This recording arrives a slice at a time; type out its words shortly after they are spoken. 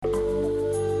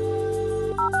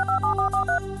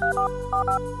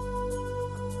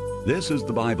This is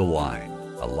the Bible Line,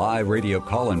 a live radio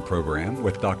call-in program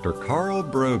with Dr. Carl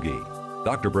Broggi.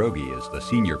 Dr. Broggi is the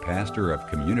senior pastor of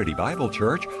Community Bible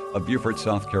Church of Beaufort,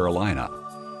 South Carolina.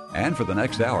 And for the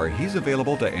next hour, he's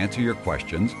available to answer your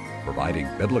questions, providing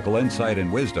biblical insight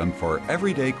and wisdom for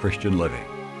everyday Christian living.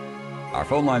 Our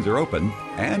phone lines are open,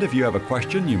 and if you have a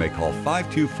question, you may call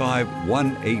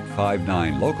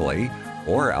 525-1859 locally,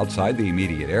 or outside the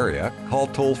immediate area, call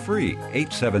toll-free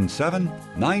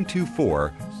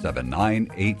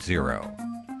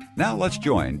 877-924-7980. Now let's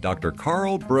join Dr.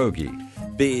 Carl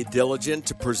Broggi. Be diligent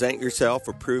to present yourself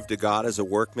approved to God as a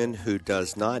workman who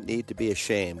does not need to be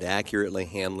ashamed, accurately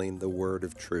handling the word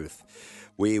of truth.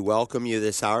 We welcome you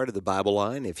this hour to the Bible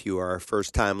Line. If you are a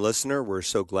first-time listener, we're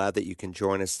so glad that you can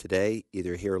join us today,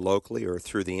 either here locally or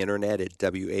through the internet at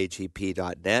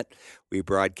wagp.net. We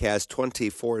broadcast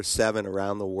 24/7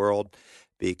 around the world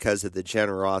because of the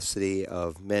generosity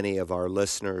of many of our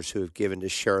listeners who have given to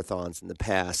share-a-thons in the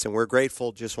past. And we're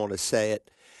grateful, just want to say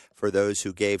it, for those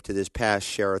who gave to this past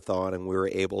share-a-thon, and we were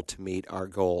able to meet our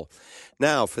goal.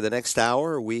 Now, for the next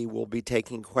hour, we will be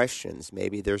taking questions.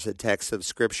 Maybe there's a text of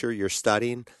Scripture you're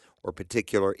studying or a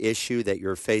particular issue that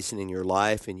you're facing in your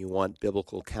life and you want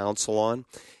biblical counsel on.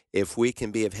 If we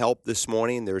can be of help this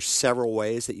morning, there's several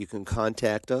ways that you can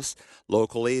contact us.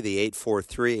 Locally, the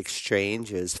 843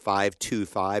 exchange is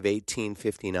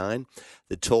 525-1859.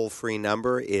 The toll-free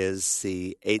number is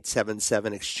the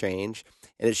 877 exchange.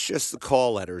 And it's just the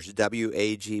call letters,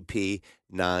 WAGP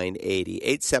 980,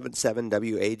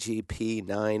 877-WAGP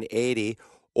 980,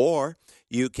 or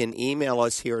you can email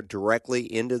us here directly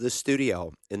into the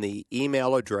studio. And the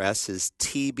email address is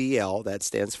TBL, that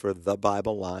stands for The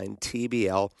Bible Line,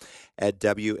 TBL at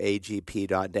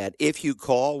WAGP.net. If you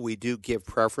call, we do give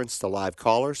preference to live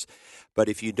callers, but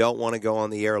if you don't want to go on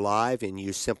the air live and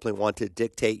you simply want to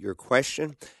dictate your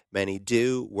question, many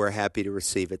do, we're happy to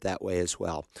receive it that way as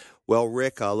well. Well,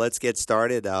 Rick, let's get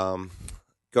started. Go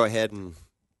ahead and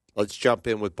let's jump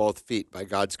in with both feet by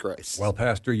God's grace. Well,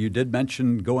 Pastor, you did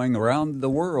mention going around the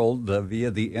world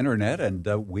via the internet, and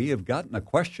we have gotten a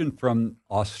question from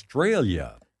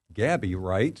Australia. Gabby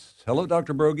writes, "Hello,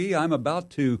 Dr. Broggi. I'm about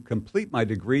to complete my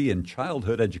degree in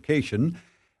childhood education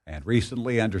and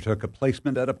recently undertook a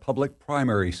placement at a public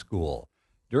primary school.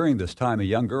 During this time, a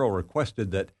young girl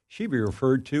requested that she be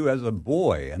referred to as a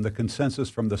boy, and the consensus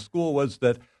from the school was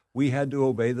that we had to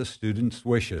obey the students'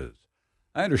 wishes.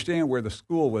 I understand where the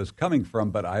school was coming from,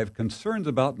 but I have concerns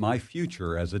about my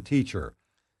future as a teacher.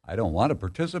 I don't want to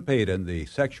participate in the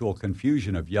sexual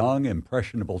confusion of young,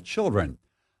 impressionable children.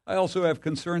 I also have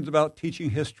concerns about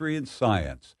teaching history and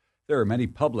science. There are many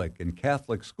public and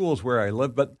Catholic schools where I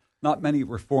live, but not many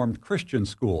Reformed Christian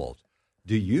schools.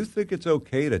 Do you think it's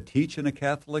okay to teach in a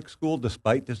Catholic school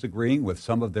despite disagreeing with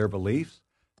some of their beliefs?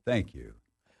 Thank you."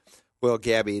 Well,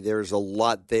 Gabby, there's a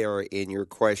lot there in your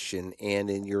question and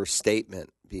in your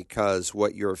statement, because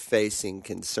what you're facing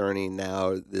concerning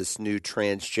now this new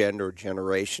transgender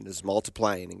generation is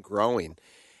multiplying and growing.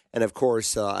 And, of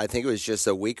course, I think it was just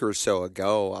a week or so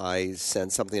ago I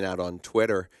sent something out on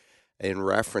Twitter in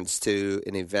reference to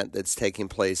an event that's taking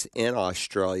place in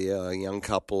Australia, a young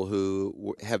couple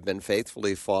who have been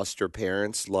faithfully foster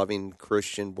parents, loving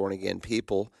Christian born-again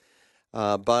people.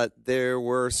 But there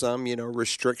were some,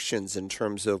 restrictions in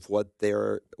terms of what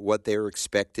they're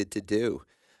expected to do.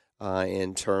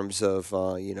 In terms of,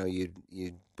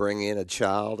 you bring in a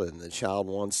child and the child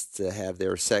wants to have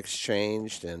their sex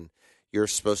changed, and you're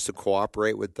supposed to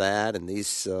cooperate with that. And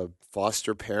these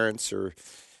foster parents are,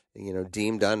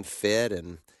 deemed unfit,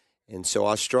 and so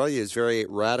Australia is very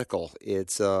radical.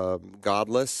 It's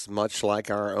godless, much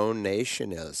like our own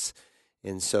nation is.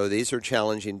 And so these are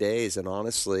challenging days, and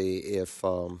honestly, if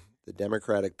the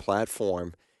Democratic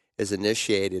platform is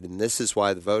initiated, and this is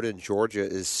why the vote in Georgia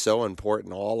is so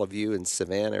important, all of you in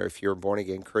Savannah, if you're a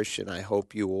born-again Christian, I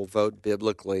hope you will vote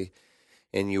biblically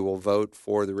and you will vote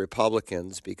for the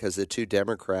Republicans, because the two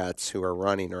Democrats who are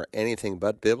running are anything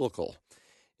but biblical.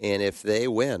 And if they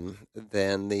win,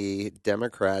 then the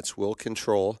Democrats will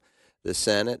control the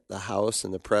Senate, the House,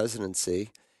 and the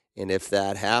presidency. And if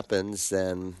that happens,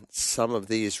 then some of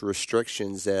these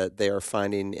restrictions that they are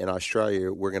finding in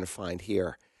Australia, we're going to find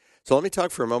here. So let me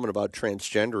talk for a moment about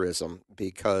transgenderism,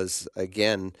 because,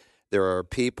 again, there are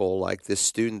people like this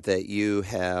student that you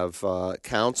have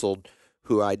counseled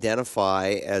who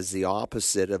identify as the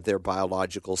opposite of their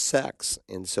biological sex.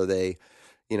 And so they,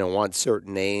 want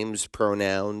certain names,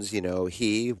 pronouns.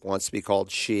 He wants to be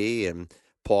called she, and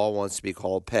Paul wants to be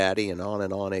called Patty, and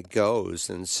on it goes.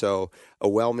 And so a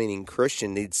well-meaning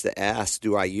Christian needs to ask,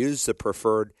 do I use the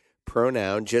preferred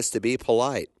pronoun just to be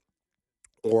polite?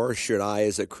 Or should I,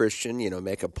 as a Christian,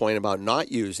 make a point about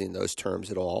not using those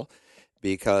terms at all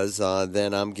because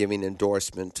then I'm giving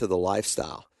endorsement to the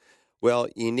lifestyle? Well,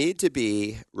 you need to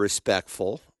be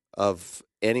respectful of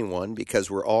anyone because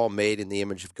we're all made in the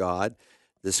image of God.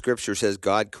 The scripture says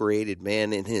God created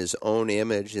man in his own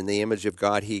image. In the image of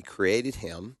God, he created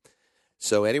him.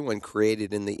 So anyone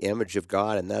created in the image of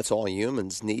God, and that's all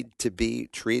humans, need to be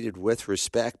treated with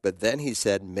respect. But then he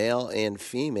said male and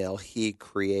female, he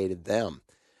created them.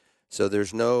 So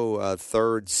there's no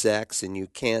third sex, and you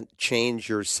can't change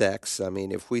your sex. I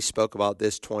mean, if we spoke about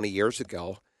this 20 years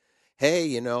ago,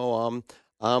 hey, I'm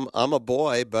a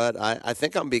boy, but I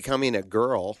think I'm becoming a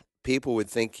girl. People would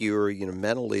think you were,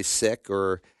 mentally sick,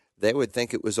 or they would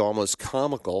think it was almost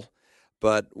comical.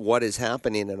 But what is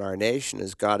happening in our nation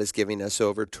is God is giving us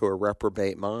over to a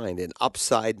reprobate mind, an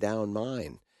upside-down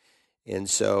mind. And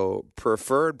so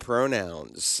preferred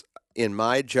pronouns, in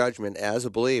my judgment as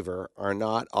a believer, are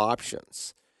not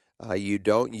options. You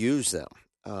don't use them.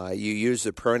 You use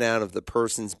the pronoun of the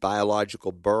person's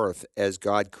biological birth as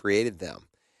God created them.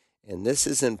 And this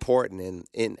is important.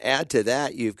 And add to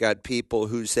that, you've got people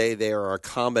who say they are a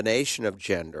combination of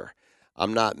gender.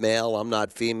 I'm not male, I'm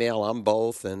not female, I'm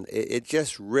both. And it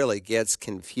just really gets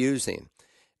confusing.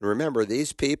 And remember,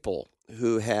 these people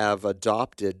who have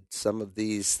adopted some of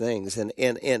these things,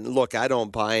 and look, I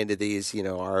don't buy into these,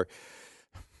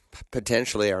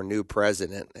 potentially our new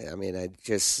president. I mean,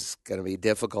 it's going to be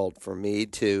difficult for me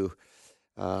to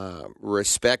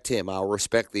respect him. I'll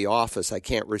respect the office. I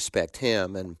can't respect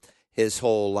him and his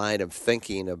whole line of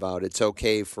thinking about it's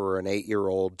okay for an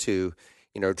 8-year-old to,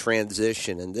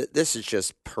 transition. And this is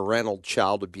just parental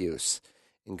child abuse.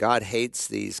 And God hates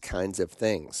these kinds of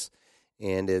things.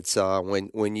 And it's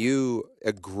when you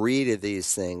agree to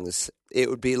these things, it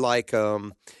would be like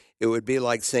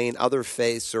saying other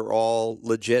faiths are all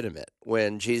legitimate.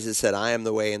 When Jesus said, I am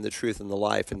the way and the truth and the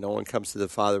life, and no one comes to the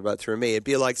Father but through me. It'd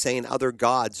be like saying other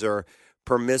gods are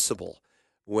permissible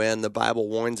when the Bible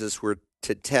warns us we're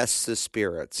to test the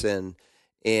spirits. And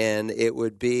it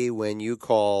would be when you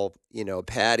call,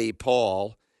 Patty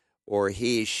Paul or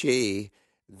he, she,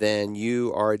 then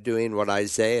you are doing what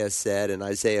Isaiah said in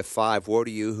Isaiah 5, woe to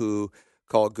you who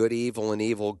call good evil and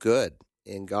evil good.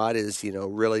 And God is,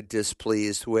 really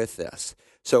displeased with this.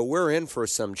 So we're in for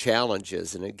some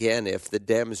challenges. And again, if the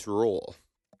Dems rule,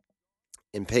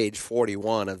 in page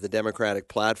 41 of the Democratic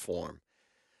platform,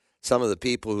 some of the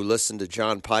people who listened to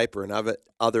John Piper and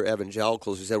other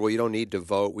evangelicals who said, well, you don't need to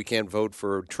vote. We can't vote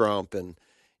for Trump. And,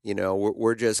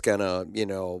 we're just going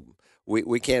to,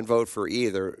 we can't vote for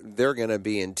either. They're going to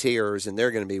be in tears and they're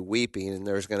going to be weeping. And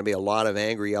there's going to be a lot of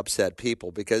angry, upset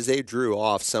people because they drew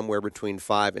off somewhere between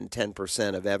 5 and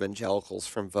 10% of evangelicals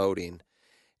from voting.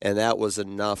 And that was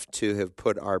enough to have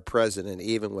put our president,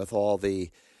 even with all the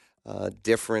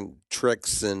different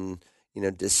tricks and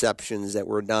deceptions that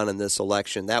were done in this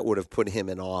election, that would have put him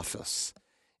in office.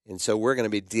 And so we're going to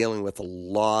be dealing with a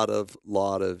lot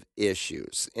of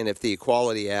issues. And if the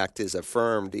Equality Act is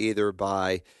affirmed either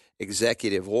by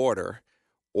executive order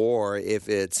or if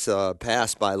it's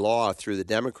passed by law through the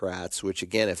Democrats, which,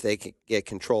 again, if they can get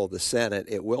control of the Senate,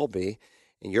 it will be,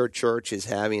 and your church is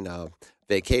having a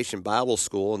vacation Bible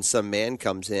school and some man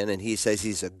comes in and he says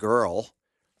he's a girl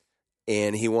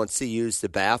and he wants to use the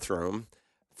bathroom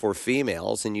for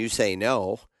females and you say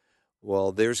no,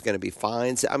 well, there's going to be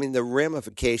fines. I mean, the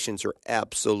ramifications are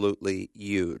absolutely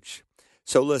huge.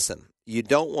 So listen, you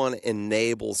don't want to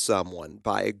enable someone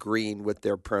by agreeing with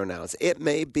their pronouns. It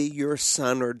may be your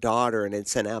son or daughter and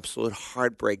it's an absolute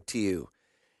heartbreak to you.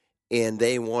 And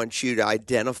they want you to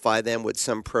identify them with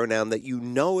some pronoun that you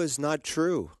know is not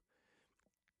true.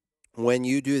 When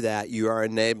you do that, you are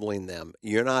enabling them.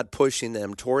 You're not pushing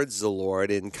them towards the Lord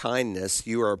in kindness.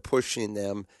 You are pushing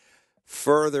them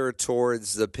further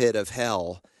towards the pit of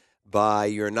hell by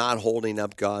you're not holding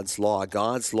up God's law.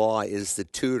 God's law is the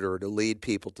tutor to lead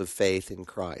people to faith in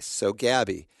Christ. So,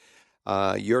 Gabby,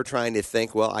 you're trying to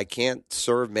think, well, I can't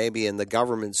serve maybe in the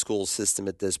government school system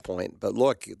at this point. But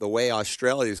look, the way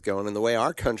Australia is going and the way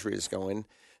our country is going,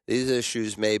 these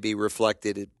issues may be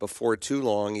reflected before too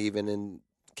long, even in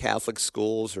Catholic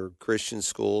schools or Christian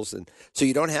schools. And so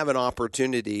you don't have an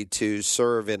opportunity to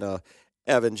serve in a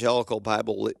evangelical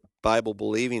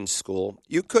Bible-believing school.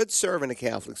 You could serve in a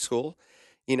Catholic school,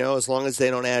 as long as they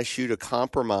don't ask you to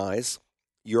compromise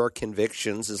your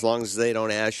convictions, as long as they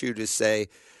don't ask you to say,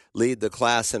 lead the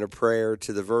class in a prayer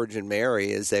to the Virgin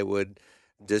Mary, as they would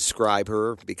describe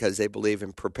her, because they believe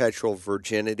in perpetual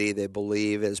virginity. They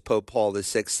believe, as Pope Paul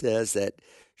VI says, that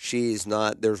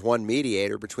there's one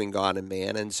mediator between God and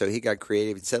man. And so he got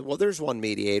creative and said, well, there's one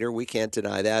mediator. We can't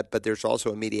deny that. But there's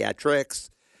also a mediatrix.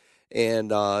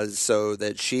 and so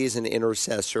that she's an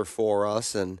intercessor for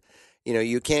us. And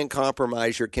you can't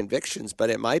compromise your convictions, but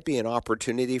it might be an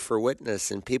opportunity for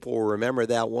witness, and people will remember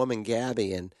that woman,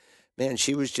 Gabby, and man,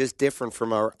 she was just different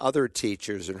from our other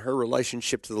teachers, and her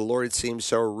relationship to the Lord seems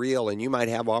so real, and you might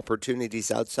have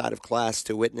opportunities outside of class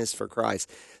to witness for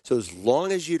Christ. So as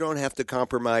long as you don't have to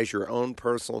compromise your own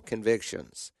personal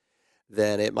convictions,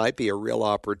 then it might be a real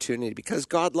opportunity, because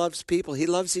God loves people. He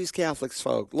loves these Catholic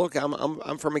folk. Look,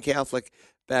 I'm from a Catholic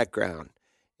background,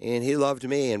 and he loved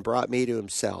me and brought me to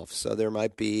himself. So there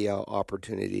might be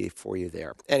opportunity for you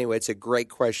there. Anyway, it's a great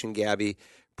question, Gabby.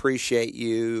 Appreciate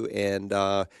you, and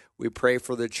we pray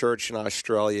for the church in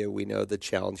Australia. We know the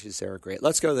challenges there are great.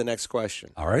 Let's go to the next question.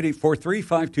 All right,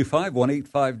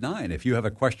 843-525-1859. If you have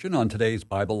a question on today's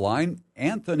Bible line,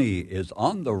 Anthony is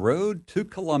on the road to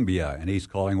Columbia, and he's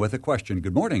calling with a question.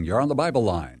 Good morning. You're on the Bible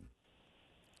line.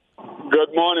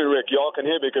 Good morning, Rick. Y'all can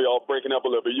hear me because y'all breaking up a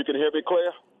little bit. You can hear me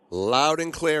clear? Loud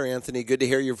and clear, Anthony. Good to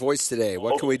hear your voice today.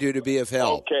 What can we do to be of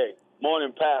help? Okay.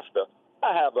 Morning, Pastor.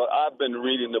 I've been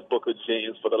reading the book of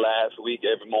James for the last week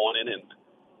every morning and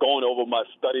going over my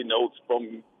study notes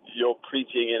from your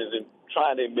preaching and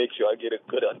trying to make sure I get a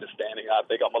good understanding. I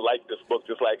think I'm going to like this book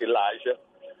just like Elijah.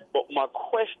 But my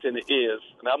question is,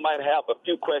 and I might have a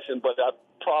few questions, but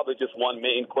probably just one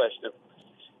main question.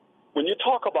 When you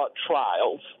talk about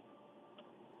trials,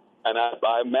 and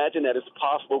I imagine that it's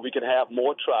possible we can have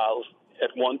more trials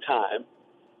at one time,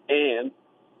 and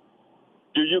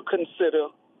do you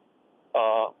consider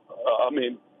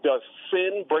does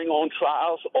sin bring on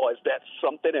trials, or is that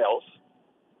something else?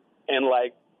 And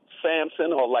like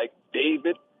Samson or like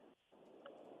David,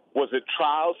 was it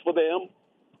trials for them,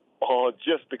 or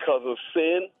just because of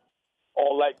sin?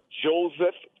 Or like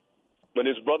Joseph, when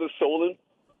his brother sold him,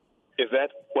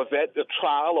 was that a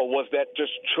trial, or was that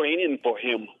just training for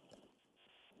him?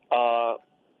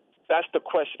 That's the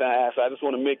question I ask. I just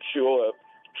want to make sure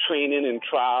training and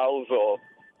trials or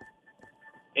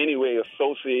any way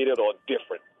associated or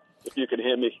different, if you can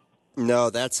hear me. No,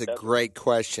 that's a great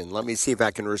question. Let me see if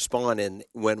I can respond. And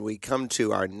when we come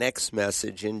to our next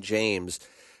message in James,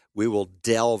 we will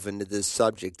delve into this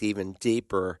subject even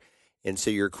deeper. And so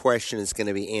your question is going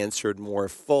to be answered more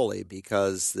fully,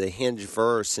 because the hinge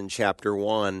verse in chapter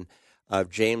 1 of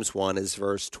James 1 is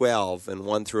verse 12. And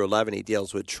 1 through 11, he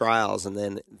deals with trials. And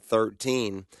then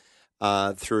 13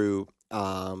 through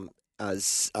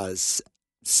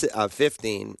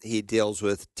 15, he deals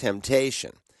with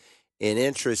temptation. And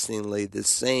interestingly, the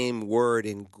same word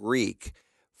in Greek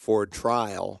for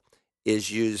trial is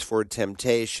used for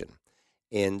temptation.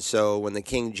 And so when the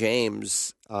King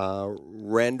James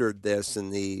rendered this in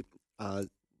the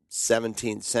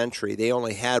 17th century, they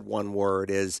only had one word.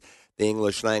 As the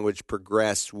English language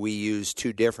progressed, we used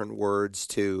two different words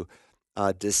to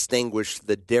distinguish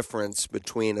the difference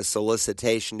between a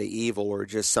solicitation to evil or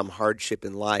just some hardship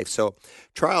in life. So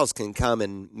trials can come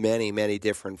in many, many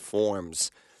different forms.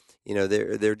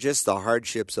 They're just the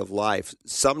hardships of life.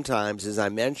 Sometimes, as I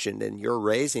mentioned, and you're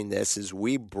raising this, is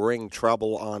we bring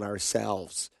trouble on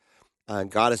ourselves.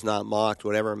 God is not mocked.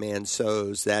 Whatever man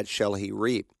sows, that shall he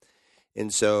reap.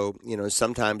 And so,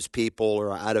 sometimes people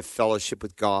are out of fellowship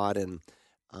with God. And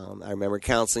I remember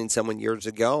counseling someone years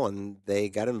ago, and they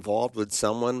got involved with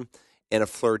someone in a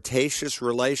flirtatious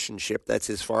relationship.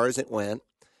 That's as far as it went.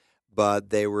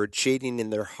 But they were cheating in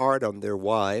their heart on their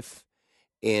wife.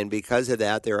 And because of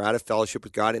that, they're out of fellowship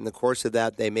with God. In the course of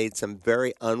that, they made some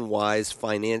very unwise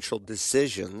financial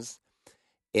decisions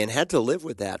and had to live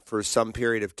with that for some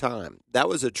period of time. That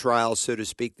was a trial, so to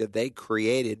speak, that they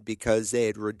created because they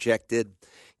had rejected,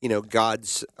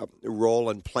 God's role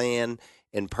and plan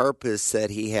and purpose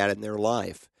that he had in their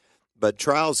life. But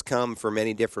trials come for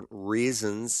many different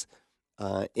reasons,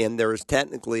 and there is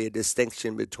technically a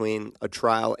distinction between a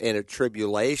trial and a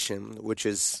tribulation, which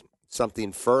is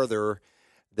something further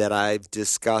that I've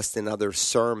discussed in other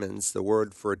sermons. The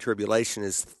word for a tribulation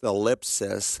is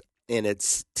thlipsis, and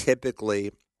it's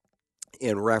typically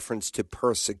in reference to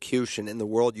persecution. In the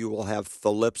world, you will have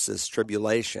thlipsis,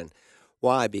 tribulation.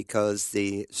 Why? Because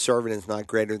the servant is not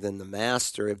greater than the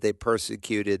master. If they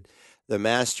persecuted the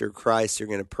master, Christ, they're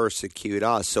going to persecute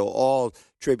us. So all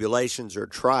tribulations are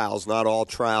trials. Not all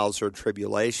trials are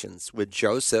tribulations. With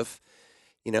Joseph,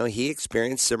 he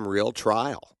experienced some real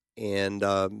trial. And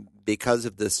because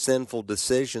of the sinful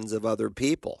decisions of other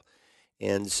people.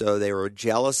 And so they were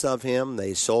jealous of him.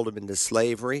 They sold him into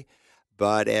slavery.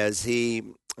 But as he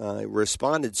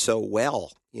responded so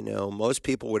well, most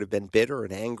people would have been bitter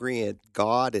and angry at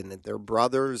God and at their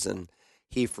brothers, and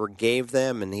he forgave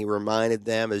them, and he reminded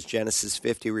them, as Genesis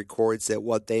 50 records, that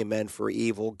what they meant for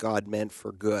evil, God meant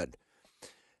for good.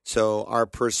 So our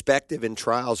perspective in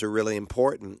trials are really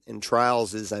important. And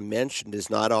trials, as I mentioned, is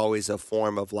not always a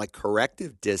form of like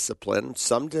corrective discipline.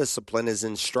 Some discipline is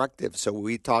instructive. So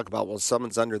we talk about, well,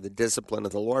 someone's under the discipline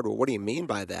of the Lord. Well, what do you mean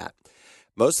by that?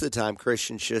 Most of the time,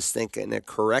 Christians just think in a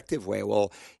corrective way.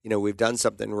 Well, we've done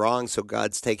something wrong, so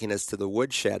God's taking us to the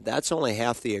woodshed. That's only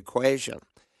half the equation.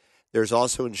 There's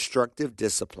also instructive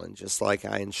discipline, just like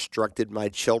I instructed my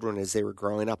children as they were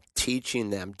growing up, teaching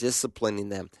them, disciplining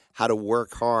them, how to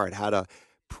work hard, how to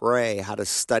pray, how to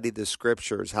study the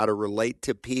scriptures, how to relate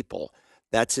to people.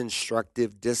 That's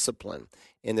instructive discipline,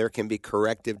 and there can be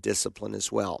corrective discipline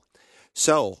as well.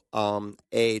 So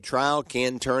a trial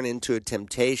can turn into a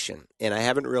temptation, and I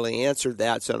haven't really answered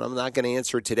that, so I'm not going to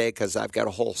answer it today because I've got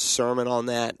a whole sermon on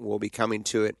that, and we'll be coming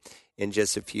to it in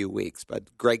just a few weeks.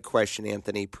 But great question,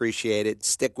 Anthony. Appreciate it.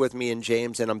 Stick with me in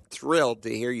James, and I'm thrilled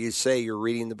to hear you say you're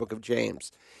reading the book of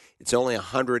James. It's only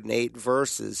 108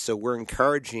 verses, so we're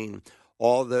encouraging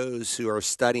all those who are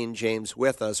studying James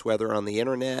with us, whether on the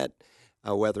internet,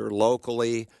 whether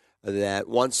locally, that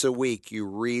once a week you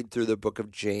read through the book of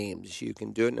James. You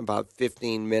can do it in about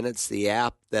 15 minutes. The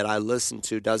app that I listen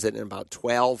to does it in about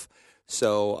 12.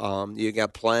 So you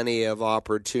got plenty of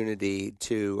opportunity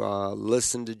to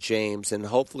listen to James. And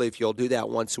hopefully if you'll do that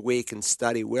once a week and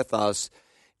study with us,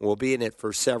 and we'll be in it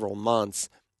for several months,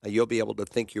 you'll be able to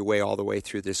think your way all the way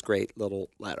through this great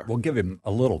little letter. We'll give him a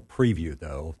little preview,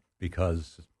 though,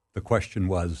 because the question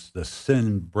was, does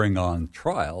sin bring on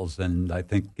trials? And I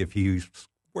think if he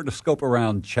were to scope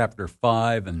around chapter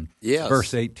 5 and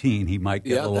verse 18, he might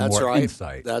get a little more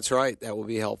insight. That's right. That will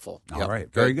be helpful. All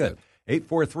right. Very good.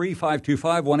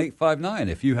 843-525-1859.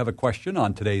 If you have a question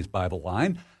on today's Bible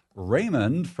line,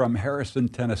 Raymond from Harrison,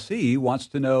 Tennessee wants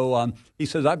to know, he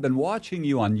says, I've been watching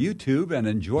you on YouTube and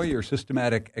enjoy your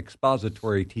systematic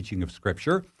expository teaching of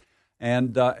Scripture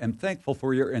and am thankful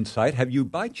for your insight. Have you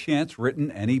by chance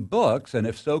written any books? And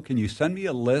if so, can you send me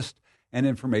a list and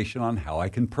information on how I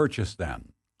can purchase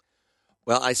them?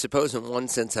 Well, I suppose in one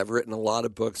sense I've written a lot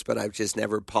of books, but I've just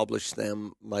never published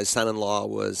them. My son-in-law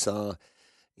was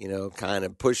kind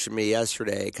of pushing me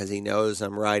yesterday because he knows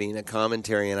I'm writing a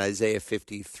commentary on Isaiah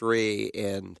 53,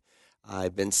 and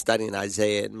I've been studying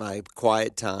Isaiah in my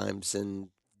quiet times, and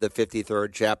the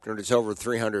 53rd chapter, and it's over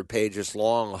 300 pages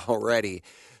long already,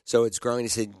 so it's growing.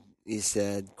 He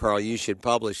said, Carl, you should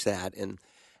publish that, and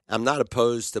I'm not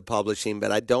opposed to publishing,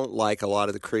 but I don't like a lot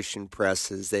of the Christian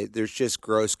presses. There's just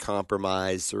gross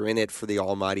compromise. They're in it for the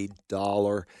almighty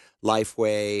dollar.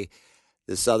 Lifeway,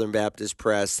 the Southern Baptist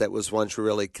Press that was once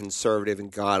really conservative and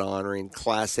God-honoring,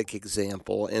 classic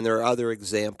example. And there are other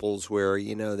examples where,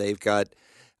 they've got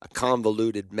a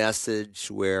convoluted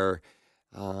message where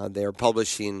they're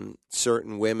publishing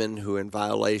certain women who are in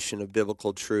violation of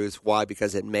biblical truth. Why?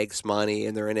 Because it makes money,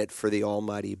 and they're in it for the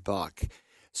almighty buck.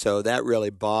 So that really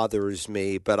bothers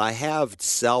me. But I have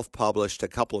self-published a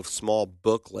couple of small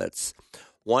booklets.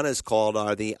 One is called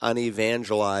Are the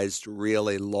Unevangelized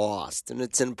Really Lost? And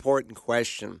it's an important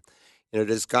question.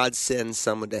 Does God send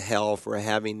someone to hell for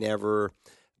having never,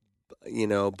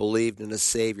 believed in a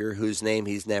Savior whose name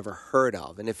he's never heard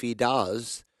of? And if he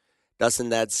does, doesn't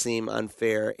that seem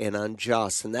unfair and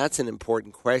unjust? And that's an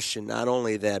important question, not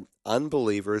only that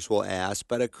unbelievers will ask,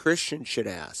 but a Christian should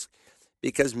ask,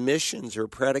 because missions are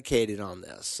predicated on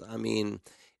this. I mean,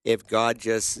 if God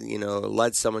just,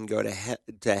 let someone go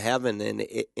to heaven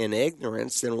in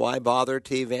ignorance, then why bother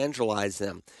to evangelize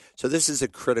them? So this is a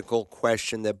critical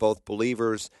question that both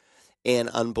believers and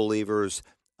unbelievers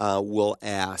will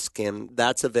ask. And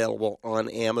that's available on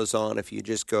Amazon. If you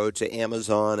just go to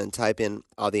Amazon and type in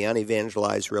The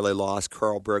Unevangelized Really Lost,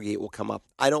 Carl Broggi, it will come up.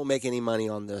 I don't make any money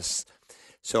on this,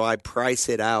 so I price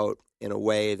it out in a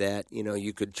way that,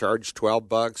 you could charge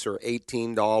 $12 or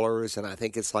 $18, and I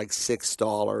think it's like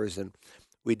 $6, and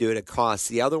we do it at cost.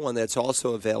 The other one that's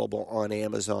also available on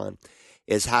Amazon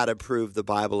is How to Prove the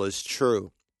Bible is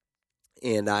True.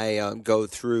 And I go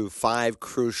through 5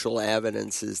 crucial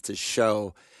evidences to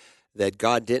show that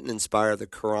God didn't inspire the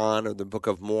Quran or the Book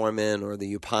of Mormon or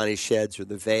the Upanishads or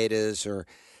the Vedas or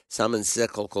some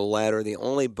encyclical letter. The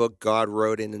only book God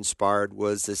wrote and inspired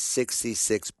was the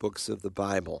 66 books of the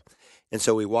Bible. And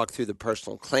so we walk through the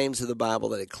personal claims of the Bible,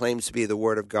 that it claims to be the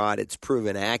Word of God. It's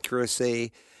proven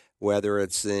accuracy, whether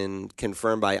it's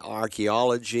confirmed by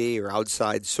archaeology or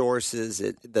outside sources,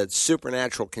 the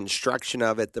supernatural construction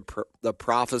of it, the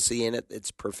prophecy in it,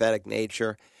 its prophetic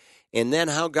nature, and then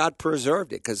how God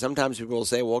preserved it. Because sometimes people will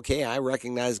say, well, okay, I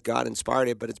recognize God inspired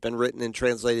it, but it's been written and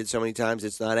translated so many times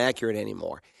it's not accurate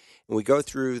anymore. And we go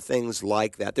through things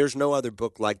like that. There's no other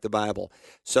book like the Bible.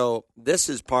 So this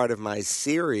is part of my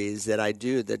series that I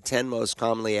do, the 10 most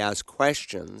commonly asked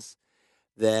questions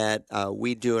that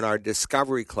we do in our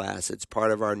discovery class. It's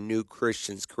part of our New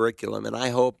Christians curriculum, and I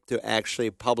hope to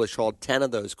actually publish all 10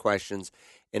 of those questions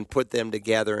and put them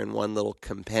together in one little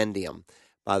compendium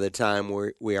by the time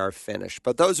we are finished.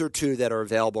 But those are two that are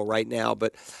available right now.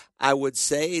 But I would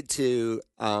say to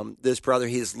this brother,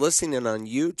 he's listening on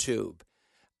YouTube.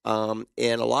 And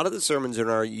a lot of the sermons are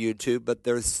on YouTube, but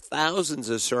there's thousands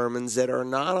of sermons that are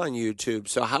not on YouTube.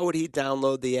 So how would he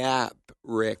download the app,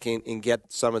 Rick, and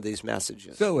get some of these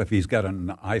messages? So if he's got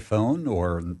an iPhone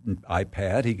or an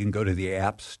iPad, he can go to the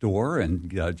App Store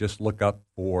and just look up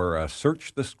for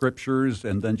Search the Scriptures,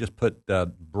 and then just put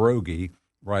Broggi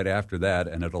right after that,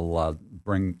 and it'll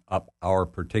bring up our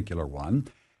particular one.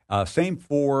 Same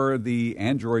for the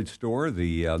Android store,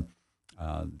 the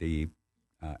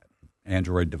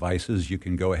Android devices. You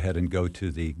can go ahead and go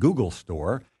to the Google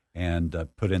store and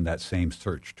put in that same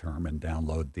search term and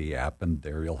download the app, and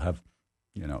there you'll have,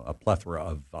 a plethora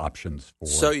of options for.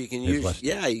 So you can use, lesson.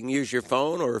 you can use your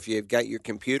phone, or if you've got your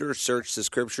computer,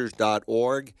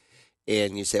 searchthescriptures.org,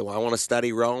 and you say, well, I want to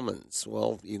study Romans.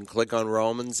 Well, you can click on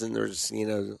Romans, and there's,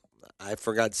 I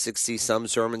forgot 60-some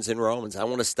sermons in Romans. I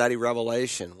want to study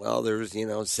Revelation. Well, there's,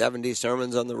 70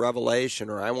 sermons on the Revelation,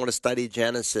 or I want to study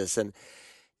Genesis. And,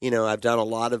 I've done a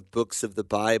lot of books of the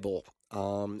Bible,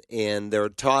 and they're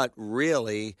taught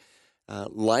really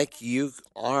like you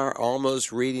are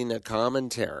almost reading a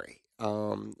commentary,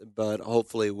 but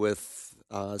hopefully with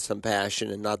some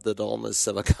passion and not the dullness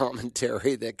of a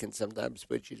commentary that can sometimes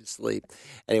put you to sleep.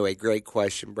 Anyway, great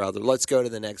question, brother. Let's go to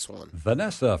the next one.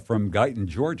 Vanessa from Guyton,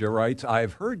 Georgia writes,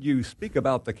 I've heard you speak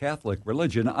about the Catholic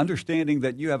religion, understanding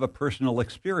that you have a personal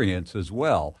experience as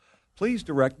well. Please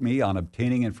direct me on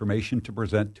obtaining information to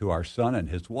present to our son and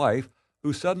his wife,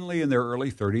 who suddenly in their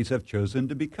early 30s have chosen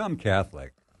to become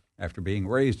Catholic, after being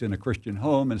raised in a Christian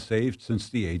home and saved since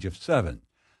the age of 7.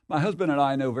 My husband and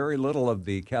I know very little of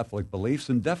the Catholic beliefs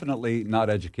and definitely not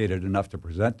educated enough to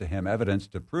present to him evidence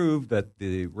to prove that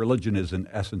the religion is in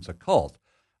essence a cult.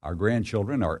 Our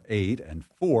grandchildren are 8 and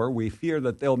 4. We fear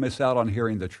that they'll miss out on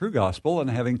hearing the true gospel and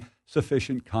having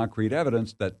sufficient concrete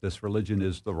evidence that this religion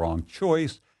is the wrong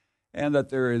choice and that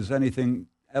there is anything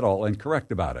at all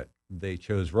incorrect about it. They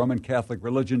chose Roman Catholic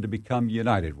religion to become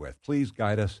united with. Please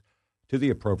guide us to the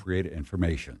appropriate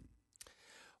information.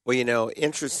 Well,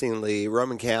 interestingly,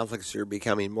 Roman Catholics are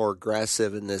becoming more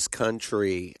aggressive in this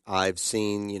country. I've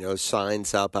seen,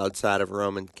 signs up outside of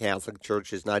Roman Catholic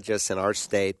churches, not just in our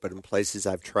state, but in places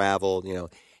I've traveled,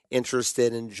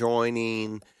 interested in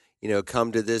joining,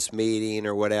 come to this meeting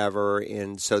or whatever.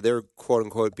 And so they're, quote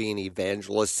unquote, being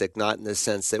evangelistic, not in the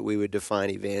sense that we would define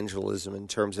evangelism in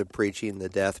terms of preaching the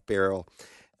death, burial,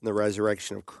 and the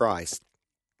resurrection of Christ.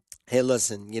 Hey,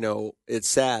 listen, it's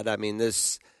sad. I mean,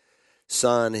 this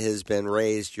son has been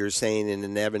raised, you're saying, in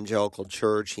an evangelical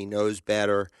church. He knows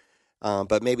better,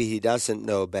 but maybe he doesn't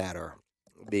know better,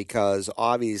 because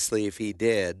obviously if he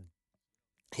did,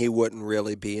 he wouldn't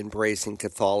really be embracing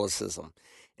Catholicism.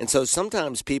 And so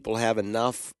sometimes people have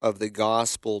enough of the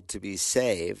gospel to be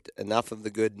saved, enough of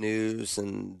the good news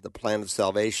and the plan of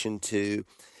salvation to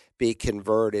be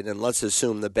converted. And let's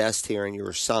assume the best here in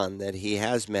your son, that he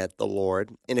has met the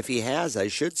Lord. And if he has, I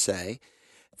should say,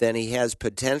 then he has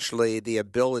potentially the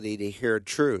ability to hear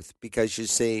truth. Because you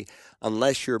see,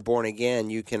 unless you're born again,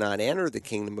 you cannot enter the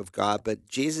kingdom of God. But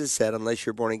Jesus said, unless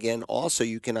you're born again, also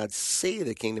you cannot see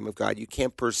the kingdom of God. You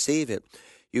can't perceive it.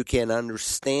 You can't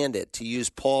understand it. To use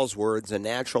Paul's words, a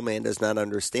natural man does not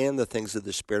understand the things of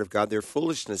the Spirit of God. They're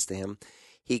foolishness to him.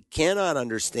 He cannot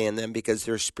understand them because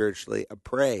they're spiritually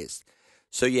appraised.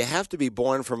 So you have to be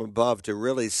born from above to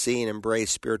really see and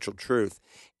embrace spiritual truth.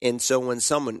 And so when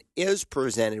someone is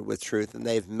presented with truth and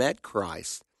they've met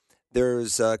Christ,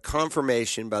 there's a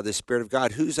confirmation by the Spirit of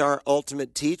God, who's our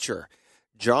ultimate teacher.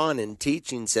 John in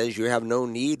teaching says you have no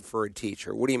need for a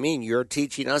teacher. What do you mean? You're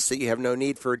teaching us that you have no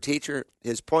need for a teacher?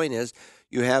 His point is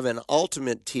you have an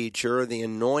ultimate teacher, the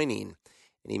anointing.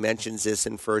 And he mentions this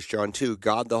in 1 John 2,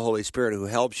 God the Holy Spirit, who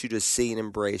helps you to see and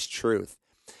embrace truth.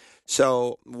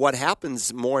 So what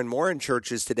happens more and more in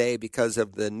churches today, because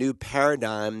of the new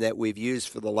paradigm that we've used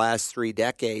for the last 3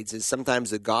 decades, is sometimes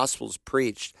the gospel's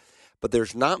preached, but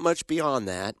there's not much beyond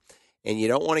that, and you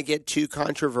don't want to get too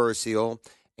controversial,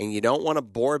 and you don't want to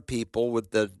bore people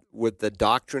with the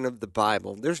doctrine of the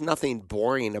Bible. There's nothing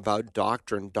boring about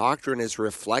doctrine. Doctrine is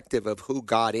reflective of who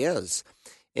God is.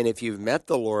 And if you've met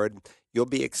the Lord, you'll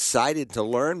be excited to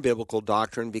learn biblical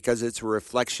doctrine because it's a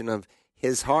reflection of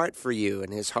his heart for you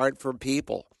and his heart for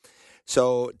people.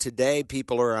 So today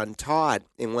people are untaught,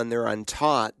 and when they're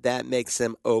untaught, that makes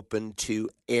them open to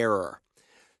error.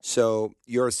 So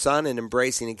your son in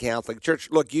embracing a Catholic Church,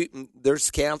 look, there's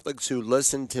Catholics who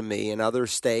listen to me in other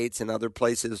states and other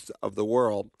places of the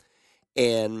world,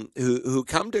 and who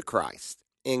come to Christ.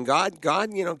 And God,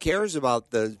 cares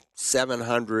about the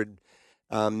 700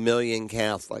 million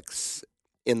Catholics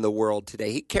in the world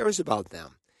today. He cares about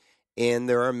them. And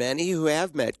there are many who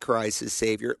have met Christ as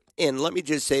Savior. And let me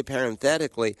just say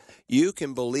parenthetically, you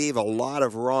can believe a lot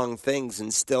of wrong things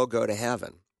and still go to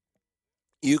heaven.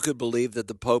 You could believe that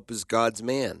the Pope is God's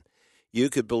man. You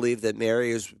could believe that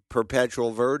Mary is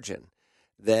perpetual virgin,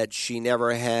 that she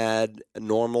never had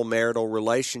normal marital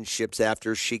relationships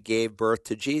after she gave birth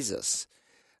to Jesus.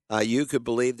 You could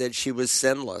believe that she was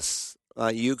sinless.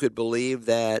 You could believe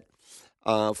that,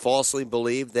 falsely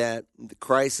believe that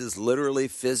Christ is literally,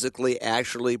 physically,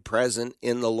 actually present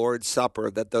in the Lord's Supper,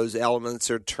 that those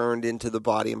elements are turned into the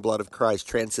body and blood of Christ,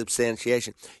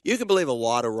 transubstantiation. You could believe a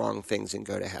lot of wrong things and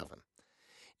go to heaven.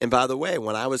 And by the way,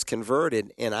 when I was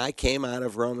converted and I came out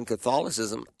of Roman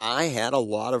Catholicism, I had a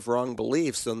lot of wrong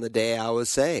beliefs on the day I was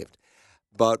saved.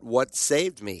 But what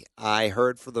saved me? I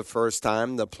heard for the first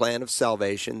time the plan of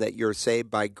salvation, that you're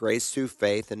saved by grace through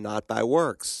faith and not by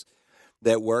works.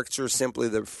 That works are simply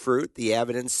the fruit, the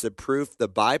evidence, the proof, the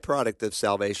byproduct of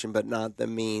salvation, but not the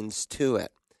means to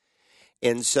it.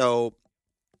 And so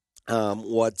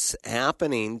what's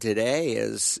happening today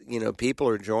is, people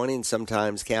are joining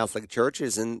sometimes Catholic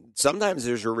churches, and sometimes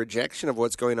there's a rejection of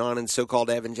what's going on in so-called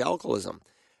evangelicalism.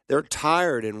 They're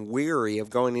tired and weary of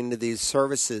going into these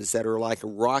services that are like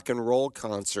rock and roll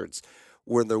concerts,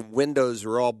 where the windows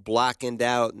are all blackened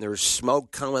out and there's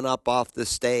smoke coming up off the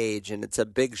stage and it's a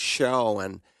big show.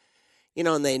 And,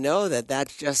 and they know that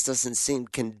just doesn't seem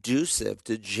conducive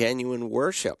to genuine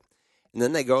worship. And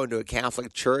then they go into a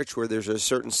Catholic church where there's a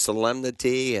certain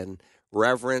solemnity and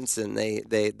reverence, and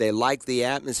they like the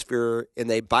atmosphere, and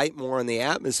they bite more on the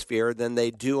atmosphere than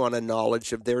they do on a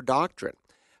knowledge of their doctrine.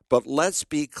 But let's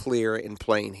be clear and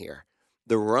plain here.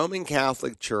 The Roman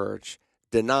Catholic Church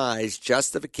denies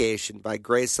justification by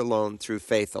grace alone through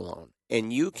faith alone.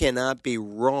 And you cannot be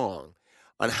wrong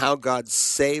on how God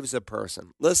saves a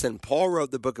person. Listen, Paul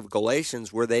wrote the book of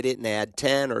Galatians where they didn't add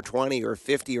 10 or 20 or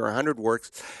 50 or 100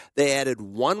 works. They added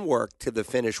one work to the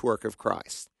finished work of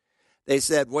Christ. They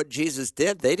said what Jesus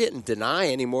did, they didn't deny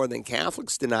any more than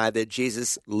Catholics deny that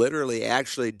Jesus literally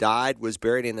actually died, was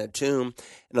buried in a tomb,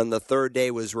 and on the third day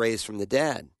was raised from the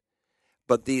dead.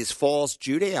 But these false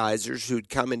Judaizers who'd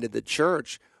come into the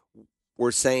church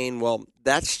were saying, well,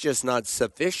 that's just not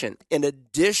sufficient. In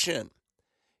addition,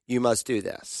 you must do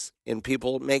this. And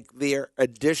people make their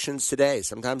additions today.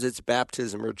 Sometimes it's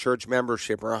baptism or church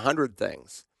membership or 100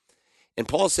 things. And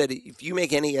Paul said, if you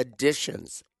make any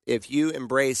additions, if you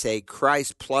embrace a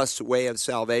Christ plus way of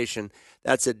salvation,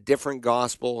 that's a different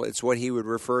gospel. It's what he would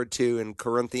refer to in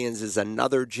Corinthians as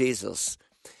another Jesus.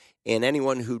 And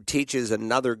anyone who teaches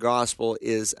another gospel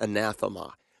is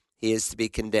anathema. He is to be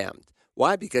condemned.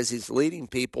 Why? Because he's leading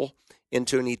people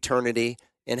into an eternity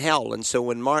in hell. And so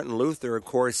when Martin Luther, of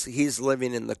course, he's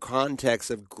living in the context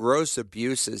of gross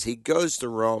abuses. He goes to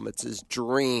Rome. It's his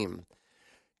dream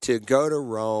to go to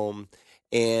Rome.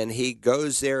 And he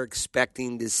goes there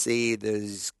expecting to see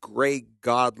these great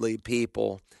godly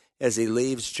people as he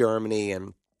leaves Germany.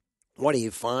 And what he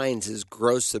finds is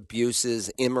gross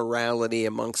abuses, immorality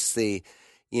amongst the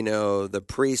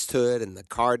priesthood and the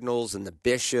cardinals and the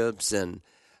bishops, and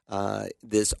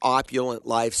this opulent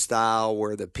lifestyle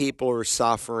where the people are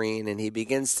suffering. And he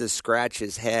begins to scratch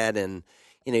his head, and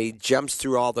he jumps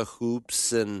through all the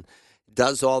hoops and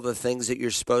does all the things that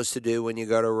you're supposed to do when you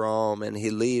go to Rome, and he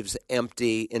leaves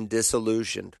empty and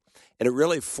disillusioned. And it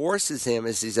really forces him,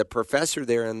 as he's a professor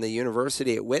there in the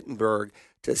university at Wittenberg,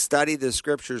 to study the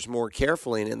scriptures more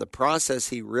carefully. And in the process,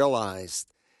 he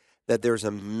realized that there's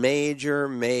a major,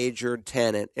 major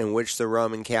tenet in which the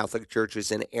Roman Catholic Church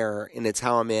is in error, and it's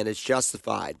how a man is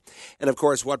justified. And, of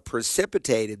course, what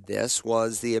precipitated this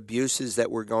was the abuses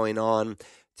that were going on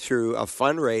through a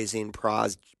fundraising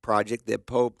project that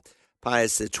Pope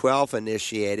Pius XII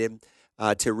initiated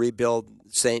to rebuild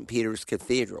St. Peter's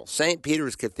Cathedral. St.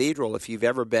 Peter's Cathedral, if you've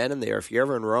ever been in there, if you're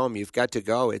ever in Rome, you've got to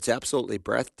go. It's absolutely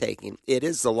breathtaking. It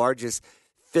is the largest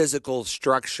physical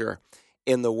structure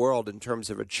in the world in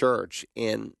terms of a church.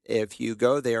 And if you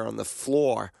go there on the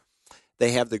floor,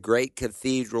 they have the great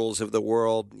cathedrals of the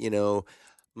world,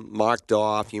 marked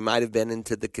off. You might have been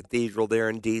into the cathedral there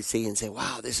in D.C. and say,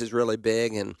 wow, this is really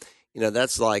big. And,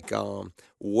 that's like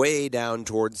way down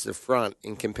towards the front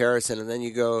in comparison. And then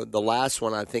you go, the last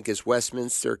one I think is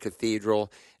Westminster Cathedral.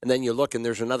 And then you look and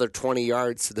there's another 20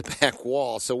 yards to the back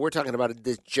wall. So we're talking about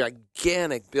this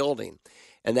gigantic building.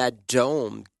 And that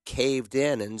dome caved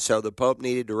in, and so the Pope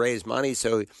needed to raise money,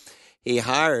 so he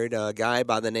hired a guy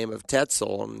by the name of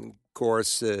Tetzel. And of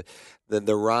course,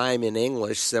 the rhyme in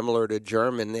English, similar to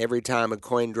German, every time a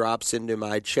coin drops into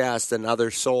my chest,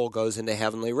 another soul goes into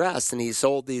heavenly rest. And he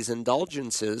sold these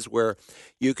indulgences where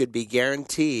you could be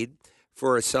guaranteed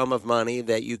for a sum of money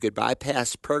that you could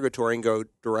bypass purgatory and go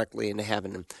directly into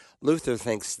heaven. And Luther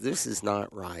thinks this is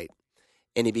not right.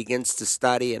 And he begins to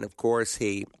study, and of course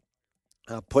he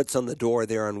puts on the door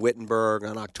there in Wittenberg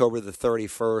on October the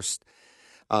 31st,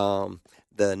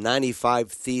 the 95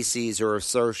 theses or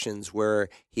assertions where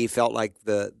he felt like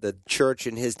the church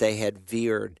in his day had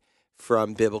veered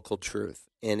from biblical truth.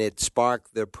 And it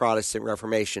sparked the Protestant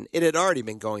Reformation. It had already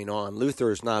been going on.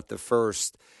 Luther is not the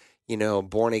first,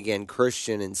 born-again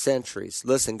Christian in centuries.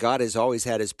 Listen, God has always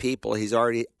had his people. He's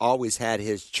always had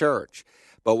his church.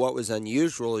 But what was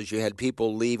unusual is you had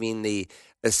people leaving the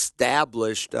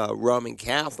established Roman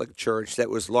Catholic Church that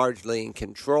was largely in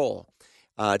control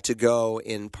to go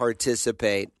and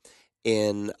participate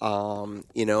in,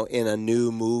 in a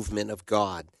new movement of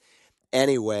God.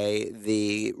 Anyway,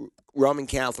 the Roman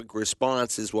Catholic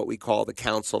response is what we call the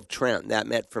Council of Trent. That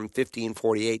met from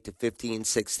 1548 to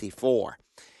 1564.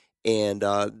 And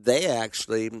they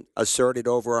actually asserted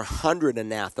over 100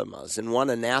 anathemas. And one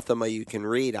anathema you can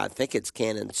read, I think it's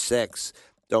Canon 6.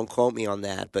 Don't quote me on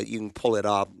that, but you can pull it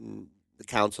up, the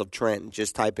Council of Trent, and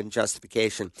just type in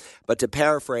justification. But to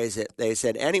paraphrase it, they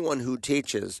said, anyone who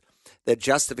teaches that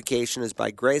justification is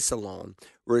by grace alone,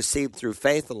 received through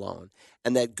faith alone,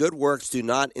 and that good works do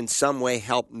not in some way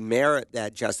help merit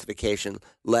that justification,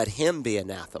 let him be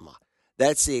anathema.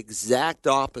 That's the exact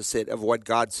opposite of what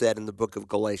God said in the book of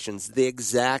Galatians, the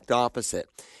exact opposite.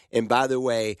 And by the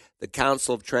way, the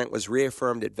Council of Trent was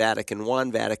reaffirmed at Vatican I,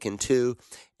 Vatican II,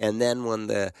 and then when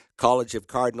the College of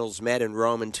Cardinals met in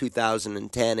Rome in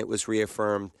 2010, it was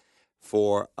reaffirmed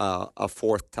for a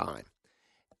fourth time.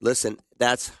 Listen,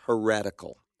 that's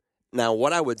heretical. Now,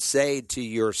 what I would say to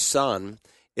your son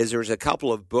is there's a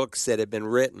couple of books that have been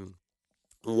written.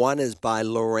 One is by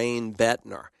Loraine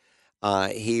Bettner.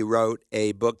 He wrote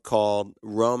a book called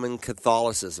Roman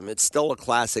Catholicism. It's still a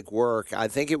classic work. I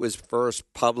think it was first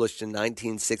published in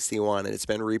 1961, and it's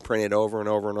been reprinted over and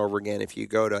over and over again. If you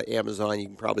go to Amazon, you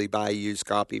can probably buy a used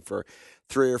copy for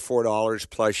 $3 or $4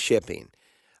 plus shipping.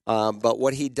 But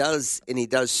what he does, and he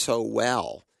does so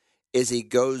well, is he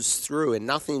goes through, and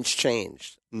nothing's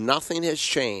changed. Nothing has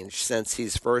changed since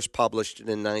he's first published it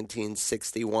in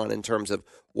 1961 in terms of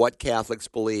what Catholics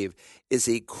believe, is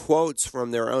he quotes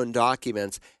from their own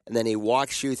documents, and then he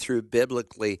walks you through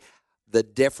biblically the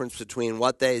difference between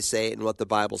what they say and what the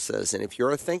Bible says. And if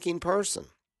you're a thinking person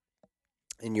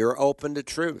and you're open to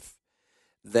truth,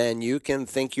 then you can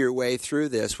think your way through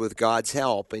this with God's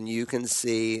help, and you can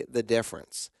see the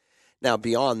difference. Now,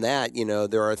 beyond that,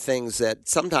 there are things that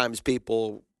sometimes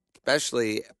people,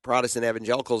 especially Protestant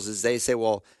evangelicals, is they say,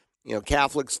 well,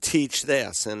 Catholics teach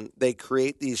this, and they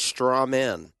create these straw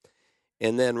men.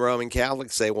 And then Roman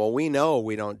Catholics say, well, we know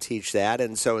we don't teach that.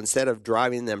 And so instead of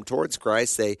driving them towards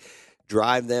Christ, they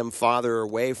drive them farther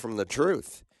away from the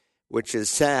truth, which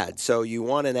is sad. So you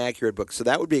want an accurate book. So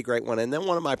that would be a great one. And then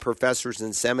one of my professors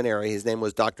in seminary, his name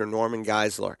was Dr. Norman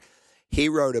Geisler. He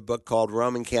wrote a book called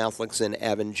Roman Catholics and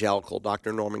Evangelical.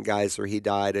 Dr. Norman Geisler, he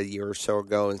died a year or so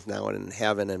ago, and is now in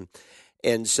heaven.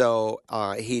 And so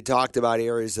he talked about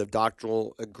areas of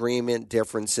doctrinal agreement,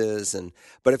 differences.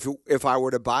 But if I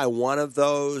were to buy one of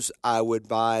those, I would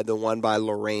buy the one by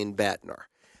Loraine Bettner.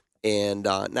 And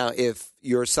now, if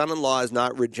your son-in-law is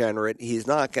not regenerate, he's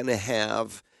not going to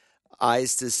have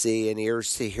eyes to see and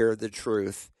ears to hear the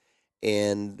truth.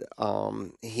 And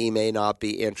he may not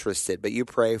be interested, but you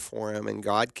pray for him, and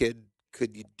God could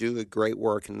do a great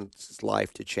work in his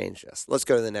life to change this. Let's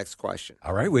go to the next question.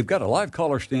 All right, we've got a live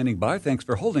caller standing by. Thanks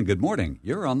for holding. Good morning.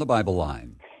 You're on the Bible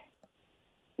line.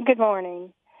 Good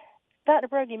morning. Dr.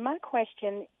 Broggi, my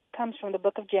question comes from the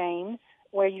book of James,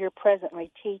 where you're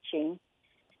presently teaching.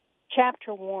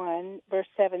 Chapter 1, verse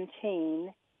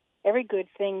 17, every good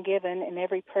thing given and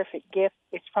every perfect gift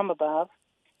is from above,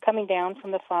 coming down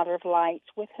from the Father of lights,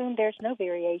 with whom there's no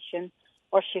variation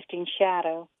or shifting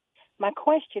shadow. My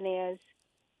question is,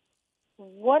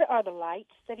 what are the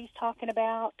lights that he's talking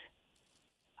about?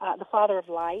 The Father of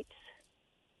lights.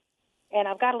 And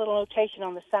I've got a little notation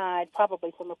on the side,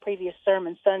 probably from a previous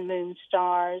sermon, sun, moon,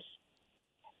 stars,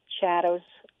 shadows.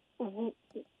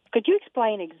 Could you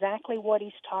explain exactly what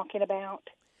he's talking about?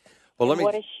 Well,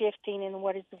 what is shifting and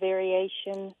what is the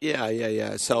variation?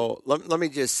 Yeah. So let me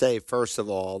just say, first of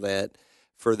all, that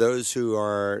for those who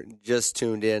are just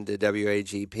tuned in to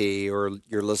WAGP or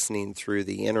you're listening through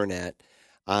the internet,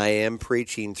 I am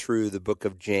preaching through the book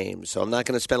of James. So I'm not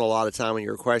going to spend a lot of time on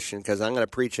your question because I'm going to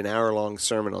preach an hour-long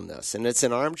sermon on this. And it's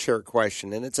an armchair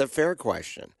question, and it's a fair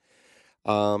question.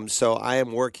 So I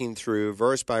am working through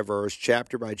verse by verse,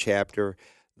 chapter by chapter,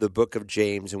 the book of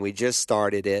James, and we just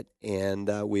started it,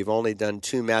 and we've only done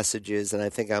 2 messages, and I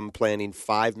think I'm planning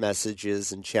 5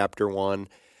 messages in chapter 1.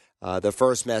 The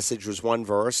first message was 1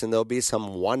 verse, and there'll be some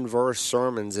 1-verse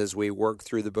sermons as we work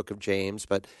through the book of James,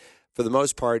 but for the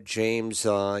most part, James,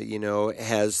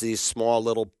 has these small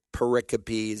little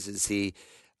pericopes as he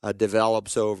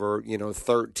develops over,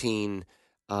 30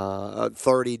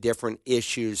 different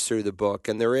issues through the book,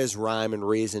 and there is rhyme and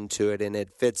reason to it, and it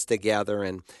fits together.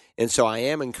 And so I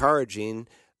am encouraging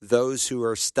those who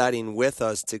are studying with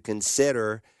us to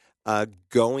consider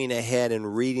going ahead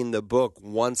and reading the book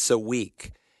once a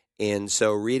week. And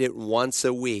so read it once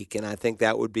a week, and I think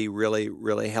that would be really,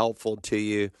 really helpful to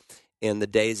you in the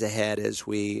days ahead as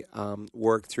we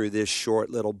work through this short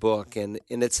little book, and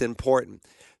it's important.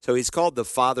 So he's called the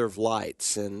Father of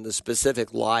Lights, and the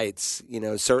specific lights,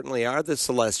 certainly are the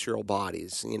celestial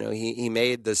bodies. He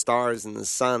made the stars and the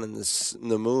sun and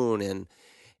the moon,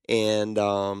 and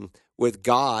with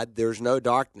God, there's no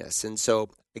darkness. And so,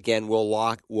 again, we'll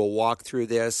walk through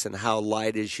this and how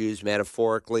light is used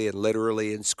metaphorically and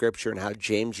literally in Scripture and how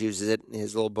James uses it in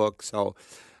his little book. So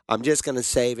I'm just going to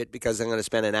save it because I'm going to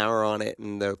spend an hour on it,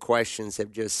 and the questions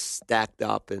have just stacked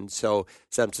up. And so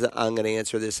I'm going to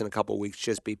answer this in a couple of weeks.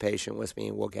 Just be patient with me,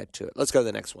 and we'll get to it. Let's go to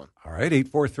the next one. All right,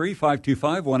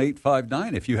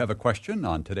 843-525-1859 if you have a question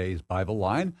on today's Bible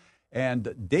Line.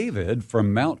 And David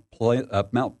from Mount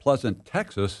Pleasant,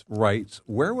 Texas, writes,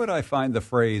 where would I find the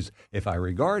phrase, if I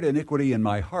regard iniquity in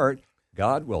my heart,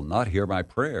 God will not hear my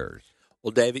prayers?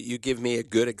 Well, David, you give me a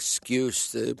good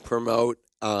excuse to promote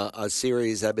a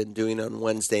series I've been doing on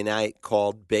Wednesday night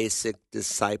called Basic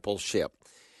Discipleship.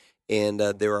 And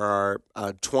there are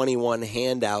 21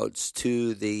 handouts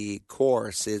to the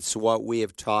course. It's what we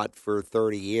have taught for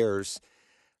 30 years.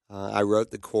 I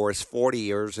wrote the course 40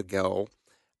 years ago,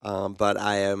 but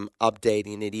I am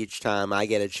updating it each time I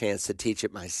get a chance to teach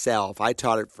it myself. I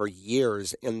taught it for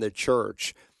years in the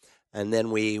church, and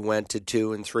then we went to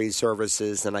 2 and 3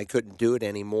 services, and I couldn't do it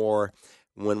anymore.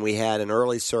 When we had an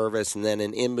early service and then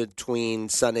an in-between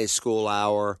Sunday school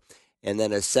hour and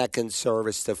then a second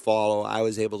service to follow, I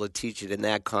was able to teach it in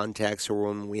that context. Or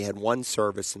when we had 1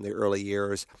 service in the early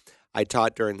years, I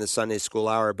taught during the Sunday school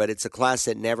hour. But it's a class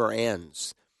that never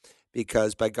ends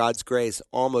because by God's grace,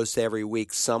 almost every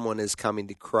week someone is coming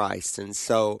to Christ. And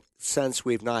so since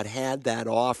we've not had that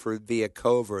offered via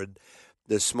COVID,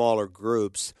 the smaller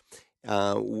groups,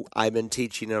 I've been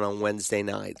teaching it on Wednesday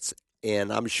nights.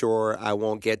 And I'm sure I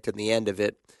won't get to the end of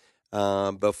it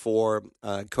before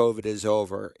COVID is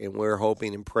over, and we're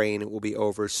hoping and praying it will be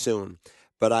over soon.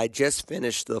 But I just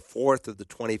finished the 4th of the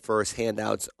 21st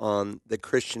handouts on the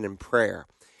Christian in prayer.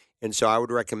 And so I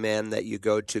would recommend that you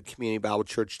go to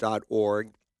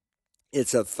communitybiblechurch.org.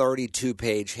 It's a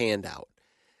 32-page handout.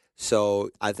 So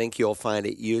I think you'll find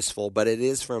it useful, but it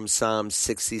is from Psalm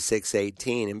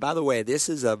 66:18. And by the way, this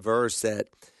is a verse that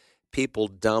people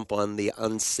dump on the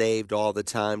unsaved all the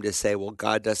time to say, well,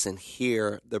 God doesn't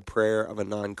hear the prayer of a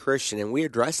non-Christian. And we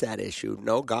address that issue.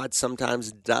 No, God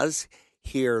sometimes does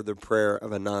hear the prayer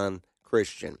of a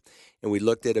non-Christian. And we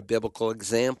looked at a biblical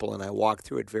example, and I walked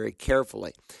through it very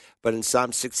carefully. But in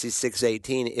Psalm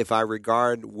 66:18, if I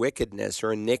regard wickedness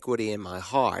or iniquity in my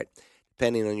heart,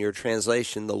 depending on your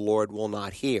translation, the Lord will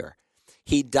not hear.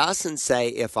 He doesn't say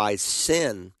if I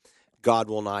sin, God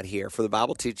will not hear. For the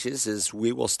Bible teaches, as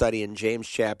we will study in James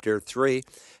chapter 3,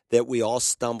 that we all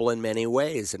stumble in many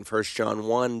ways. And 1 John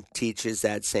 1 teaches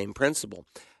that same principle.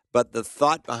 But the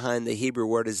thought behind the Hebrew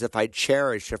word is if I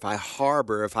cherish, if I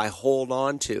harbor, if I hold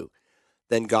on to,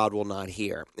 then God will not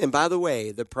hear. And by the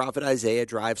way, the prophet Isaiah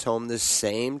drives home the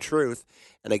same truth.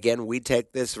 And again, we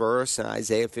take this verse,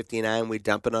 Isaiah 59, we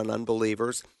dump it on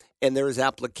unbelievers. And there is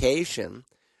application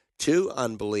to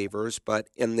unbelievers, but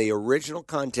in the original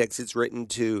context, it's written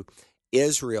to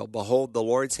Israel. Behold, the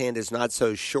Lord's hand is not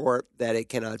so short that it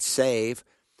cannot save,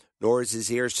 nor is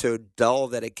his ear so dull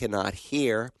that it cannot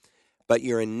hear. But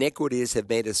your iniquities have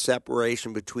made a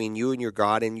separation between you and your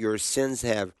God, and your sins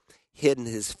have hidden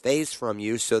his face from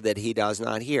you so that he does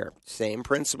not hear. Same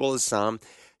principle as Psalm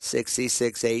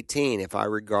 66:18. If I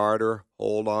regard or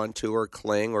hold on to or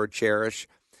cling or cherish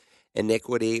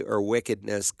iniquity or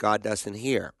wickedness, God doesn't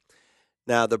hear.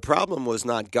 Now, the problem was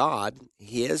not God.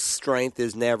 His strength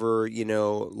is never,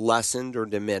 lessened or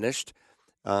diminished.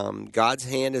 God's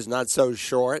hand is not so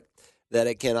short that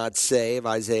it cannot save,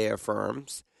 Isaiah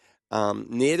affirms.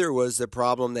 Neither was the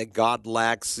problem that God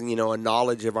lacks, a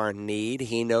knowledge of our need.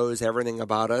 He knows everything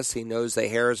about us. He knows the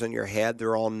hairs on your head.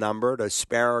 They're all numbered. A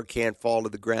sparrow can't fall to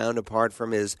the ground apart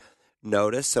from his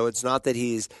notice. So it's not that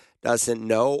he doesn't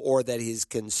know or that he's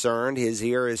concerned. His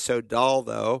ear is so dull,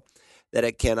 though, that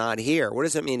it cannot hear. What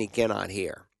does it mean he cannot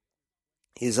hear?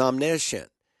 He's omniscient.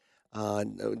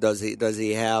 Does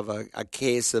he have a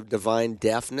case of divine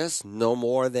deafness? No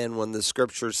more than when the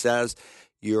scripture says,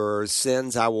 your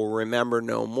sins I will remember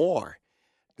no more.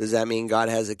 Does that mean God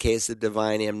has a case of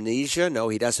divine amnesia? No,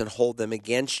 he doesn't hold them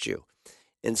against you.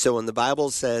 And so when the Bible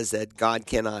says that God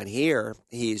cannot hear,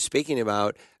 he's speaking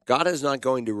about God is not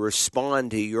going to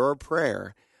respond to your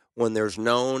prayer when there's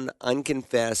known,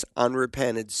 unconfessed,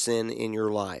 unrepented sin in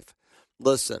your life.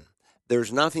 Listen,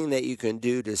 there's nothing that you can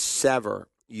do to sever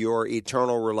your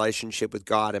eternal relationship with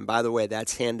God. And by the way,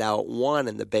 that's handout 1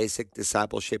 in the basic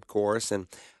discipleship course. And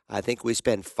I think we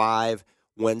spent 5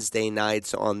 Wednesday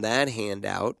nights on that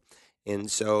handout.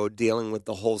 And so dealing with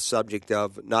the whole subject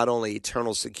of not only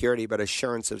eternal security, but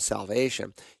assurance of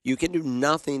salvation. You can do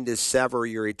nothing to sever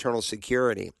your eternal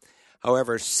security.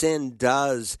 However, sin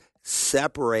does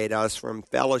separate us from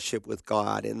fellowship with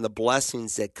God and the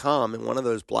blessings that come. And one of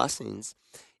those blessings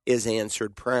is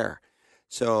answered prayer.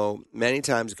 So many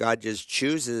times God just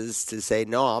chooses to say,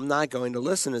 no, I'm not going to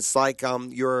listen. It's like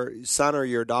your son or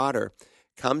your daughter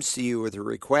comes to you with a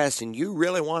request and you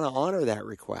really want to honor that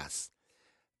request.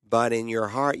 But in your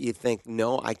heart you think,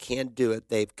 no, I can't do it.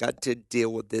 They've got to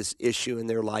deal with this issue in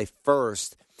their life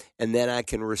first, and then I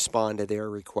can respond to their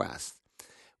request.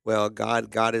 Well,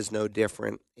 God is no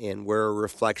different, and we're a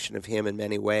reflection of him in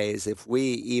many ways. If we,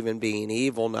 even being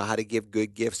evil, know how to give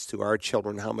good gifts to our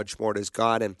children, how much more does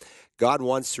God? And God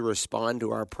wants to respond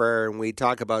to our prayer, and we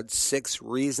talk about 6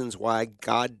 reasons why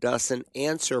God doesn't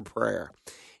answer prayer.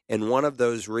 And one of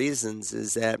those reasons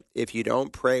is that if you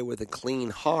don't pray with a clean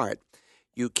heart,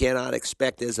 you cannot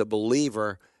expect as a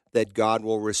believer that God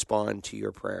will respond to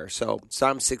your prayer. So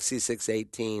Psalm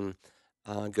 66:18,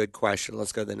 good question.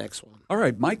 Let's go to the next one. All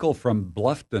right, Michael from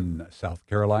Bluffton, South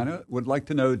Carolina, would like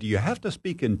to know, do you have to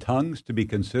speak in tongues to be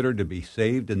considered to be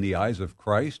saved in the eyes of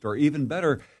Christ? Or even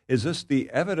better, is this the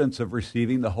evidence of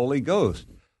receiving the Holy Ghost?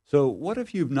 So what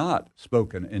if you've not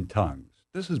spoken in tongues?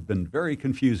 This has been very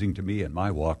confusing to me in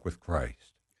my walk with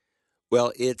Christ.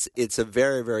 Well, it's a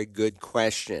very, very good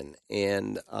question,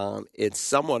 and it's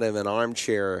somewhat of an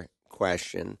armchair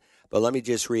question, but let me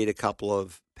just read a couple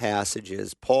of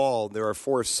passages. There are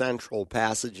 4 central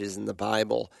passages in the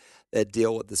Bible that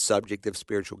deal with the subject of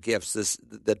spiritual gifts.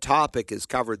 The topic is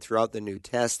covered throughout the New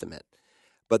Testament,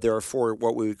 but there are 4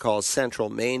 what we would call central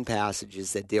main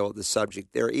passages that deal with the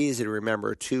subject. They're easy to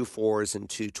remember, 2 4s and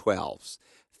 2 12s.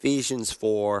 Ephesians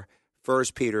 4, 1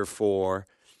 Peter 4,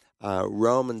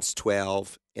 Romans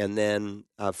 12, and then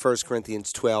 1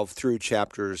 Corinthians 12 through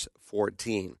chapters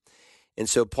 14. And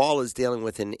so Paul is dealing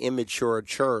with an immature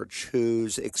church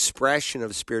whose expression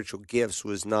of spiritual gifts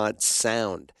was not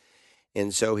sound.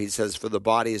 And so he says, for the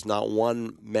body is not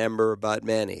one member but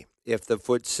many. If the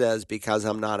foot says, because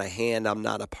I'm not a hand, I'm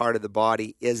not a part of the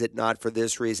body, is it not for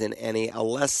this reason any a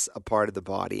less a part of the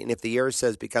body? And if the ear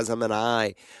says, because I'm an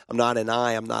eye, I'm not an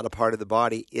eye, I'm not a part of the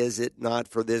body, is it not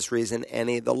for this reason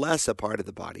any the less a part of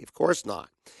the body? Of course not.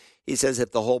 He says,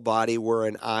 if the whole body were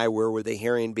an eye, where would the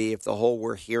hearing be? If the whole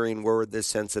were hearing, where would the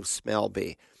sense of smell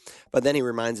be? But then he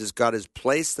reminds us God has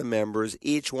placed the members,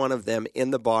 each one of them, in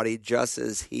the body just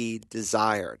as he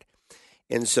desired.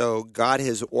 And so God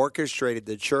has orchestrated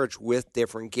the church with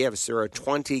different gifts. There are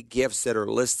 20 gifts that are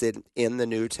listed in the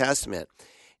New Testament.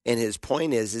 And his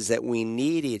point is that we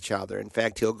need each other. In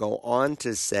fact, he'll go on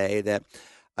to say that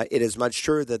it is much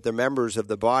true that the members of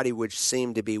the body which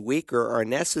seem to be weaker are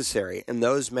necessary, and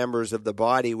those members of the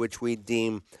body which we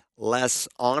deem less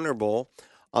honorable,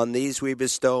 on these we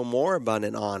bestow more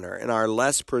abundant honor, and our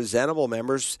less presentable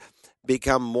members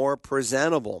become more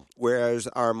presentable, whereas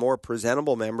our more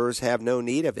presentable members have no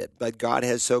need of it. But God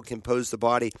has so composed the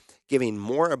body, giving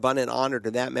more abundant honor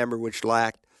to that member which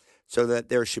lacked, so that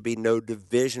there should be no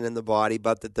division in the body,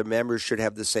 but that the members should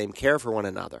have the same care for one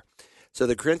another. So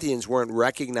the Corinthians weren't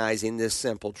recognizing this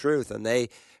simple truth, and they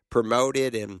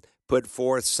promoted and put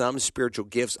forth some spiritual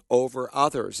gifts over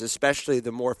others, especially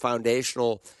the more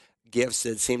foundational gifts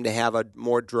that seem to have a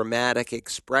more dramatic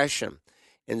expression.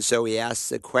 And so he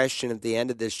asks a question at the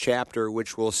end of this chapter,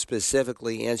 which will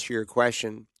specifically answer your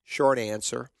question. Short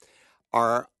answer,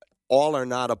 all are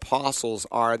not apostles,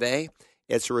 are they?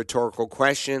 It's a rhetorical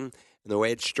question. And the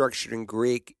way it's structured in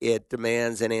Greek, it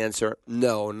demands an answer.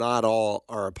 No, not all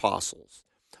are apostles.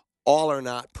 All are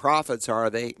not prophets, are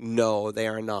they? No, they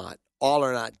are not. All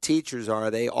are not teachers,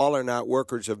 are they? All are not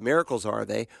workers of miracles, are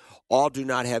they? All do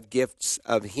not have gifts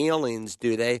of healings,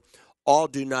 do they? All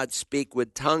do not speak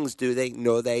with tongues, do they?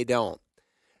 No, they don't.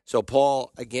 So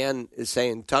Paul, again, is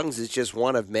saying tongues is just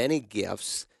one of many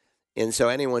gifts. And so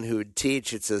anyone who would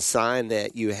teach, it's a sign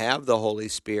that you have the Holy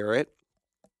Spirit,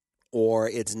 or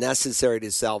it's necessary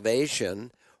to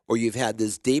salvation, or you've had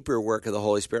this deeper work of the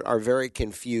Holy Spirit, are very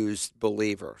confused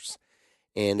believers.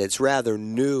 And it's rather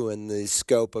new in the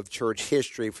scope of church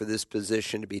history for this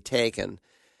position to be taken,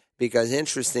 because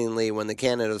interestingly, when the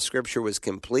canon of Scripture was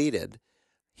completed,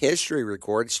 church history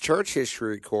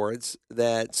records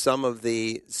that some of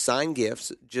the sign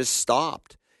gifts just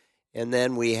stopped. And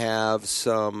then we have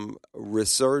some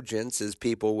resurgence, as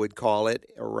people would call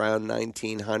it, around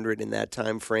 1900 in that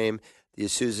time frame, the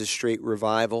Azusa Street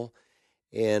revival.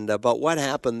 And but what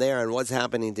happened there and what's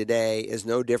happening today is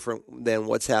no different than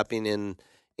what's happening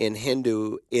in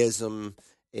Hinduism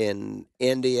in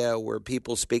India, where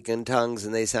people speak in tongues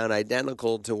and they sound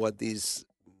identical to what these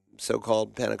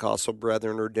so-called Pentecostal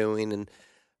brethren are doing, and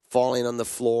falling on the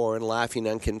floor and laughing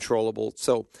uncontrollable.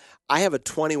 So I have a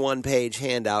 21-page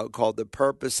handout called The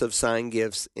Purpose of Sign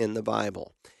Gifts in the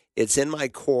Bible. It's in my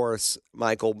course,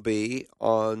 Michael B.,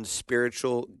 on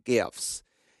spiritual gifts.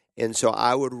 And so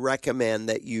I would recommend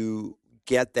that you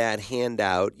get that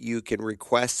handout. You can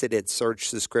request it at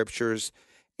Search the Scriptures,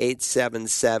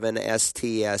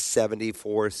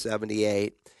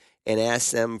 877-STS-7478. And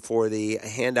ask them for the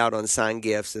handout on sign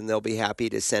gifts, and they'll be happy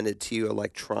to send it to you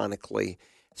electronically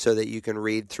so that you can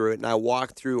read through it. And I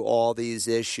walk through all these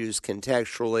issues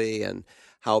contextually, and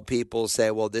how people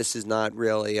say, well, this is not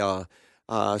really a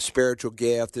spiritual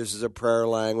gift, this is a prayer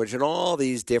language, and all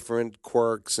these different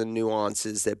quirks and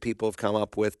nuances that people have come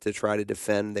up with to try to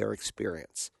defend their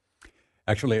experience.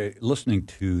 Actually, listening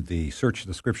to the Search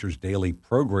the Scriptures daily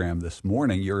program this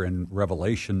morning, you're in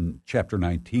Revelation chapter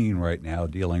 19 right now,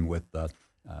 dealing with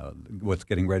what's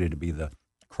getting ready to be the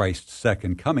Christ's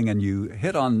second coming, and you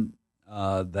hit on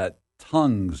that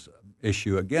tongues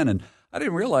issue again. And I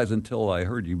didn't realize until I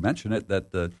heard you mention it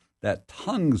that that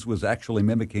tongues was actually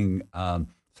mimicking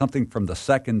something from the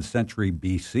 2nd century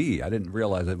BC. I didn't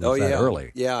realize it was that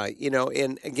early. Yeah,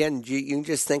 and again, you can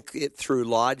just think it through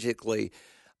logically.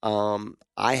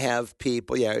 I have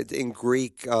people, in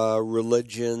Greek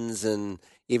religions and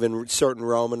even certain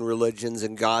Roman religions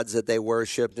and gods that they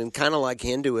worshipped, and kind of like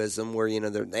Hinduism, where,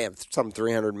 they have some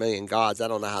 300 million gods. I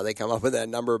don't know how they come up with that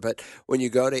number, but when you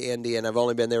go to India, and I've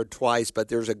only been there twice, but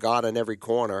there's a god in every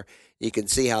corner, you can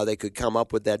see how they could come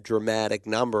up with that dramatic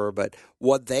number. But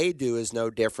what they do is no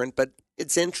different. But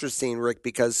it's interesting, Rick,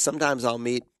 because sometimes I'll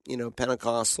meet,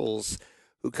 Pentecostals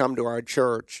who come to our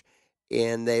church,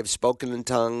 and they've spoken in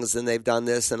tongues, and they've done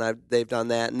this, and they've done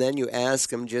that. And then you ask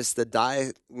them just the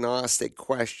diagnostic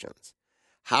questions.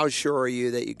 How sure are you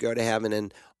that you go to heaven,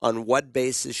 and on what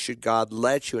basis should God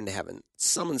let you into heaven?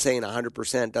 Someone saying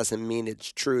 100% doesn't mean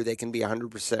it's true. They can be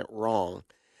 100% wrong.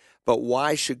 But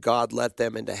why should God let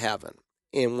them into heaven?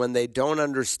 And when they don't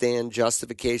understand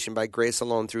justification by grace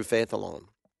alone through faith alone,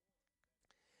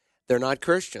 they're not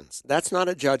Christians. That's not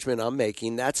a judgment I'm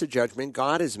making. That's a judgment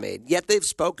God has made. Yet they've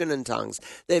spoken in tongues.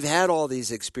 They've had all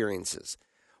these experiences.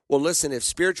 Well, listen, if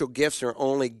spiritual gifts are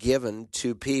only given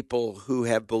to people who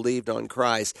have believed on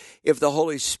Christ, if the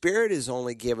Holy Spirit is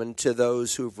only given to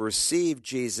those who've received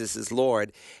Jesus as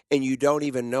Lord, and you don't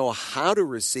even know how to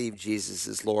receive Jesus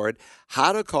as Lord,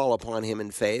 how to call upon him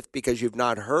in faith because you've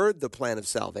not heard the plan of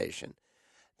salvation,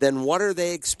 then what are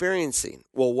they experiencing?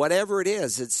 Well, whatever it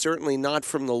is, it's certainly not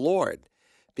from the Lord,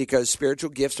 because spiritual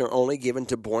gifts are only given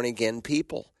to born-again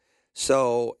people.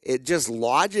 So it just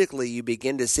logically, you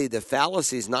begin to see the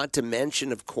fallacies, not to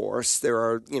mention, of course, there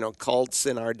are, cults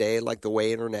in our day like the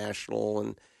Way International,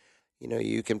 and,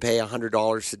 you can pay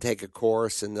 $100 to take a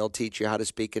course, and they'll teach you how to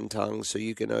speak in tongues so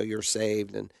you can know you're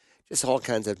saved, and just all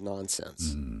kinds of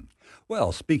nonsense. Mm.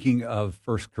 Well, speaking of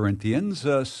 1 Corinthians,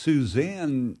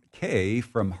 Suzanne K.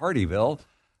 from Hardyville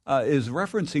is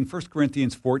referencing 1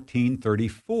 Corinthians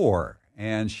 14:34,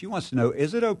 and she wants to know,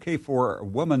 is it okay for a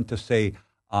woman to say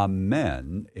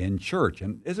Amen in church,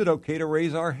 and is it okay to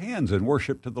raise our hands in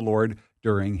worship to the Lord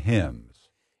during hymns?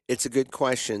 It's a good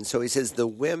question. So he says the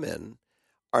women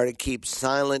are to keep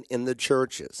silent in the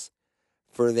churches,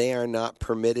 for they are not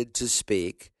permitted to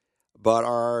speak, but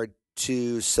are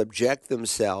to subject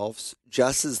themselves,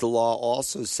 just as the law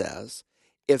also says.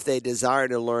 If they desire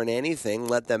to learn anything,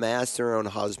 let them ask their own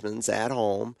husbands at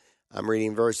home. I'm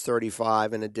reading verse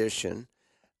 35 in addition.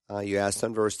 You asked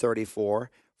on verse 34.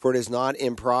 For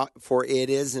it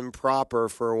is improper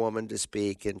for a woman to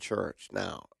speak in church.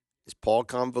 Now, is Paul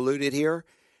convoluted here?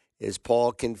 Is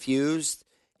Paul confused?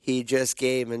 he just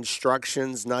gave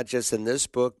instructions, not just in this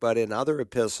book, but in other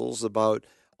epistles about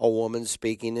a woman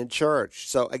speaking in church.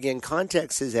 So again,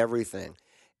 context is everything.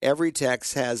 Every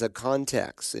text has a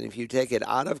context, and if you take it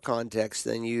out of context,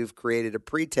 then you've created a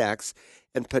pretext,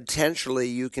 and potentially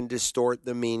you can distort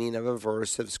the meaning of a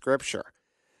verse of Scripture.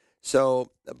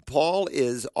 So Paul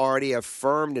is already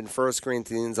affirmed in 1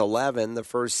 Corinthians 11, the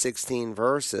first 16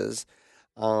 verses,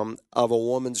 of a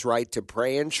woman's right to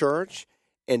pray in church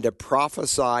and to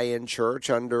prophesy in church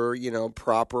under,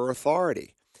 proper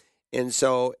authority. And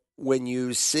so when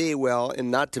you see,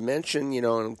 and not to mention,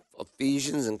 in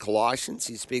Ephesians and Colossians,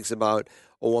 he speaks about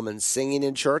a woman singing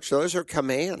in church. Those are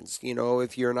commands.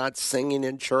 If you're not singing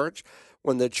in church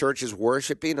when the church is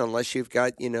worshiping, unless you've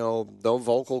got, no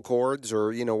vocal cords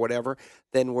or, whatever,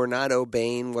 then we're not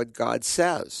obeying what God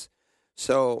says.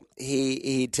 So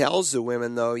he tells the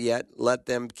women, though, yet let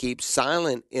them keep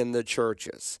silent in the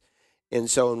churches. And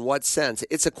so in what sense?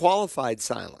 It's a qualified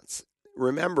silence.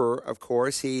 Remember, of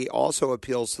course, he also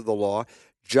appeals to the law,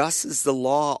 just as the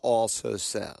law also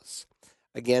says.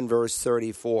 Again, verse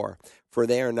 34, for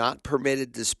they are not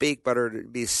permitted to speak, but are to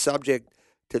be subject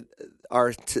to,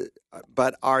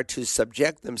 are to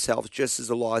subject themselves, just as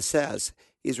the law says.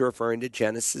 He's referring to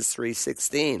Genesis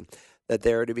 3:16, that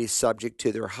they are to be subject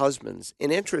to their husbands.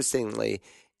 And interestingly,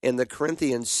 in the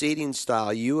Corinthian seating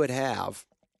style, you would have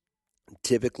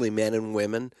typically men and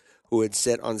women who would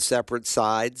sit on separate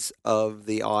sides of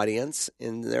the audience.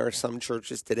 And there are some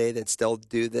churches today that still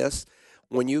do this.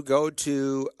 When you go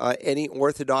to any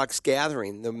Orthodox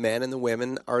gathering, the men and the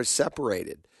women are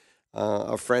separated.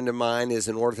 A friend of mine is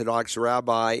an Orthodox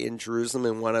rabbi in Jerusalem,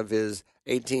 and one of his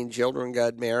 18 children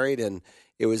got married, and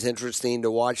it was interesting to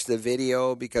watch the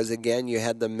video because, again, you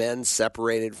had the men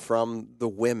separated from the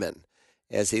women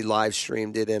as he live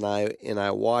streamed it, and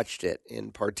I watched it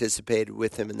and participated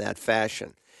with him in that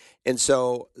fashion. And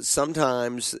so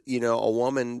sometimes, a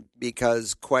woman,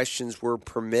 because questions were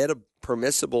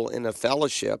permissible in a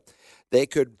fellowship, they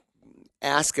could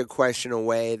ask a question in a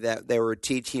way that they were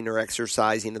teaching or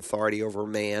exercising authority over a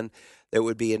man that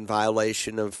would be in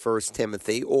violation of 1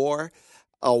 Timothy. Or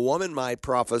a woman might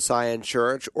prophesy in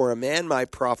church, or a man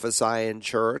might prophesy in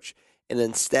church, and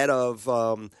instead of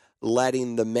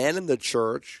letting the men in the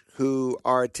church who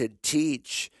are to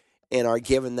teach and are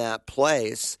given that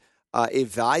place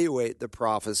evaluate the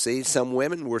prophecy, some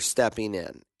women were stepping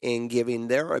in and giving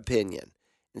their opinion.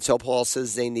 And so Paul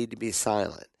says they need to be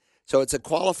silent. So it's a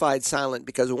qualified silent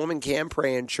because a woman can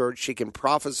pray in church, she can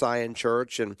prophesy in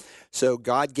church, and so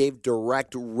God gave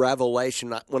direct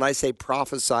revelation. When I say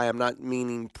prophesy, I'm not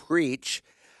meaning preach,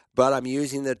 but I'm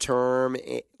using the term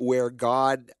where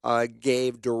God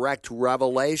gave direct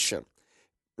revelation.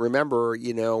 Remember,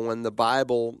 when the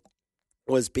Bible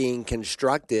was being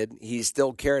constructed, he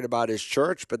still cared about his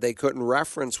church, but they couldn't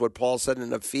reference what Paul said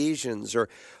in Ephesians or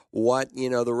what,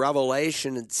 the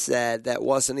revelation had said that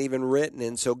wasn't even written.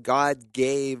 And so God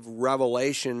gave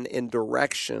revelation and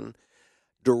direction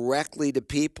directly to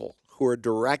people who are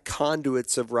direct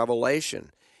conduits of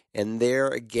revelation. And there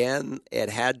again, it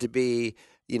had to be,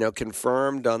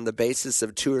 confirmed on the basis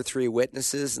of 2 or 3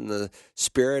 witnesses, and the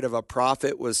spirit of a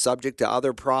prophet was subject to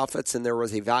other prophets, and there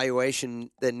was evaluation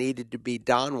that needed to be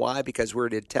done. Why? Because we're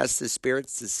to test the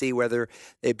spirits to see whether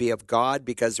they be of God,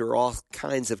 because there are all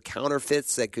kinds of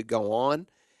counterfeits that could go on.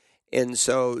 And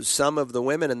so some of the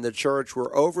women in the church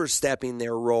were overstepping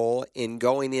their role in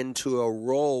going into a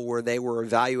role where they were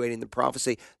evaluating the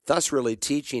prophecy, thus really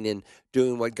teaching and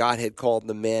doing what God had called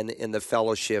the men in the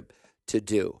fellowship to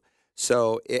do.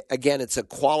 So, again, it's a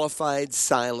qualified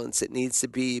silence. It needs to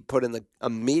be put in the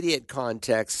immediate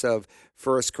context of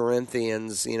 1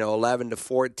 Corinthians, 11 to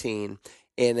 14,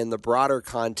 and in the broader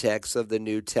context of the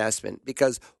New Testament.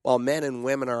 Because while men and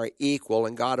women are equal,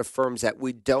 and God affirms that,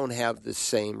 we don't have the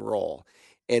same role.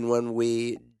 And when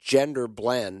we gender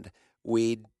blend,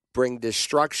 we bring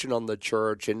destruction on the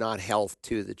church and not health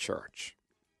to the church.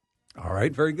 All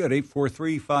right, very good.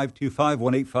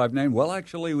 843-525-1859. Well,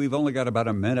 actually, we've only got about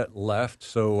a minute left,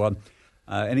 so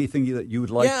anything that you would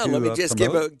like to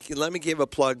let me give a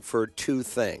plug for 2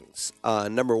 things.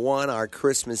 Number one, our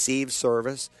Christmas Eve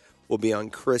service will be on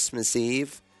Christmas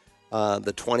Eve,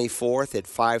 the 24th at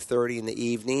 5:30 in the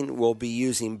evening. We'll be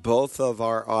using both of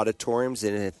our auditoriums,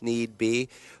 and if need be,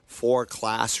 4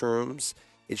 classrooms.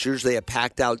 It's usually a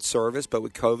packed-out service, but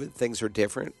with COVID, things are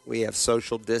different. We have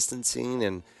social distancing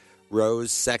and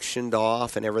rows sectioned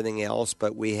off and everything else,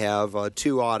 but we have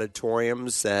 2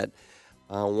 auditoriums, that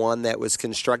one that was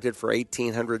constructed for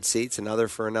 1,800 seats, another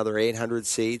for another 800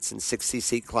 seats, and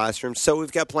 60-seat classrooms. So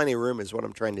we've got plenty of room is what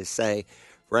I'm trying to say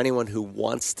for anyone who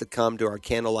wants to come to our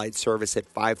candlelight service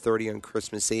at 5:30 on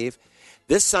Christmas Eve.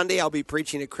 This Sunday, I'll be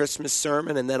preaching a Christmas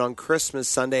sermon, and then on Christmas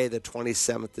Sunday, the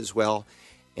 27th as well.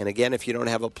 And again, if you don't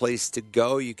have a place to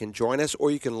go, you can join us,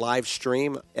 or you can live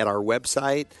stream at our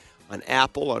website, on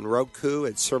Apple, on Roku,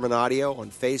 at Sermon Audio, on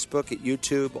Facebook, at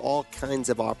YouTube, all kinds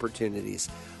of opportunities.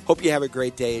 Hope you have a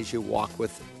great day as you walk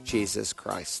with Jesus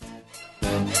Christ.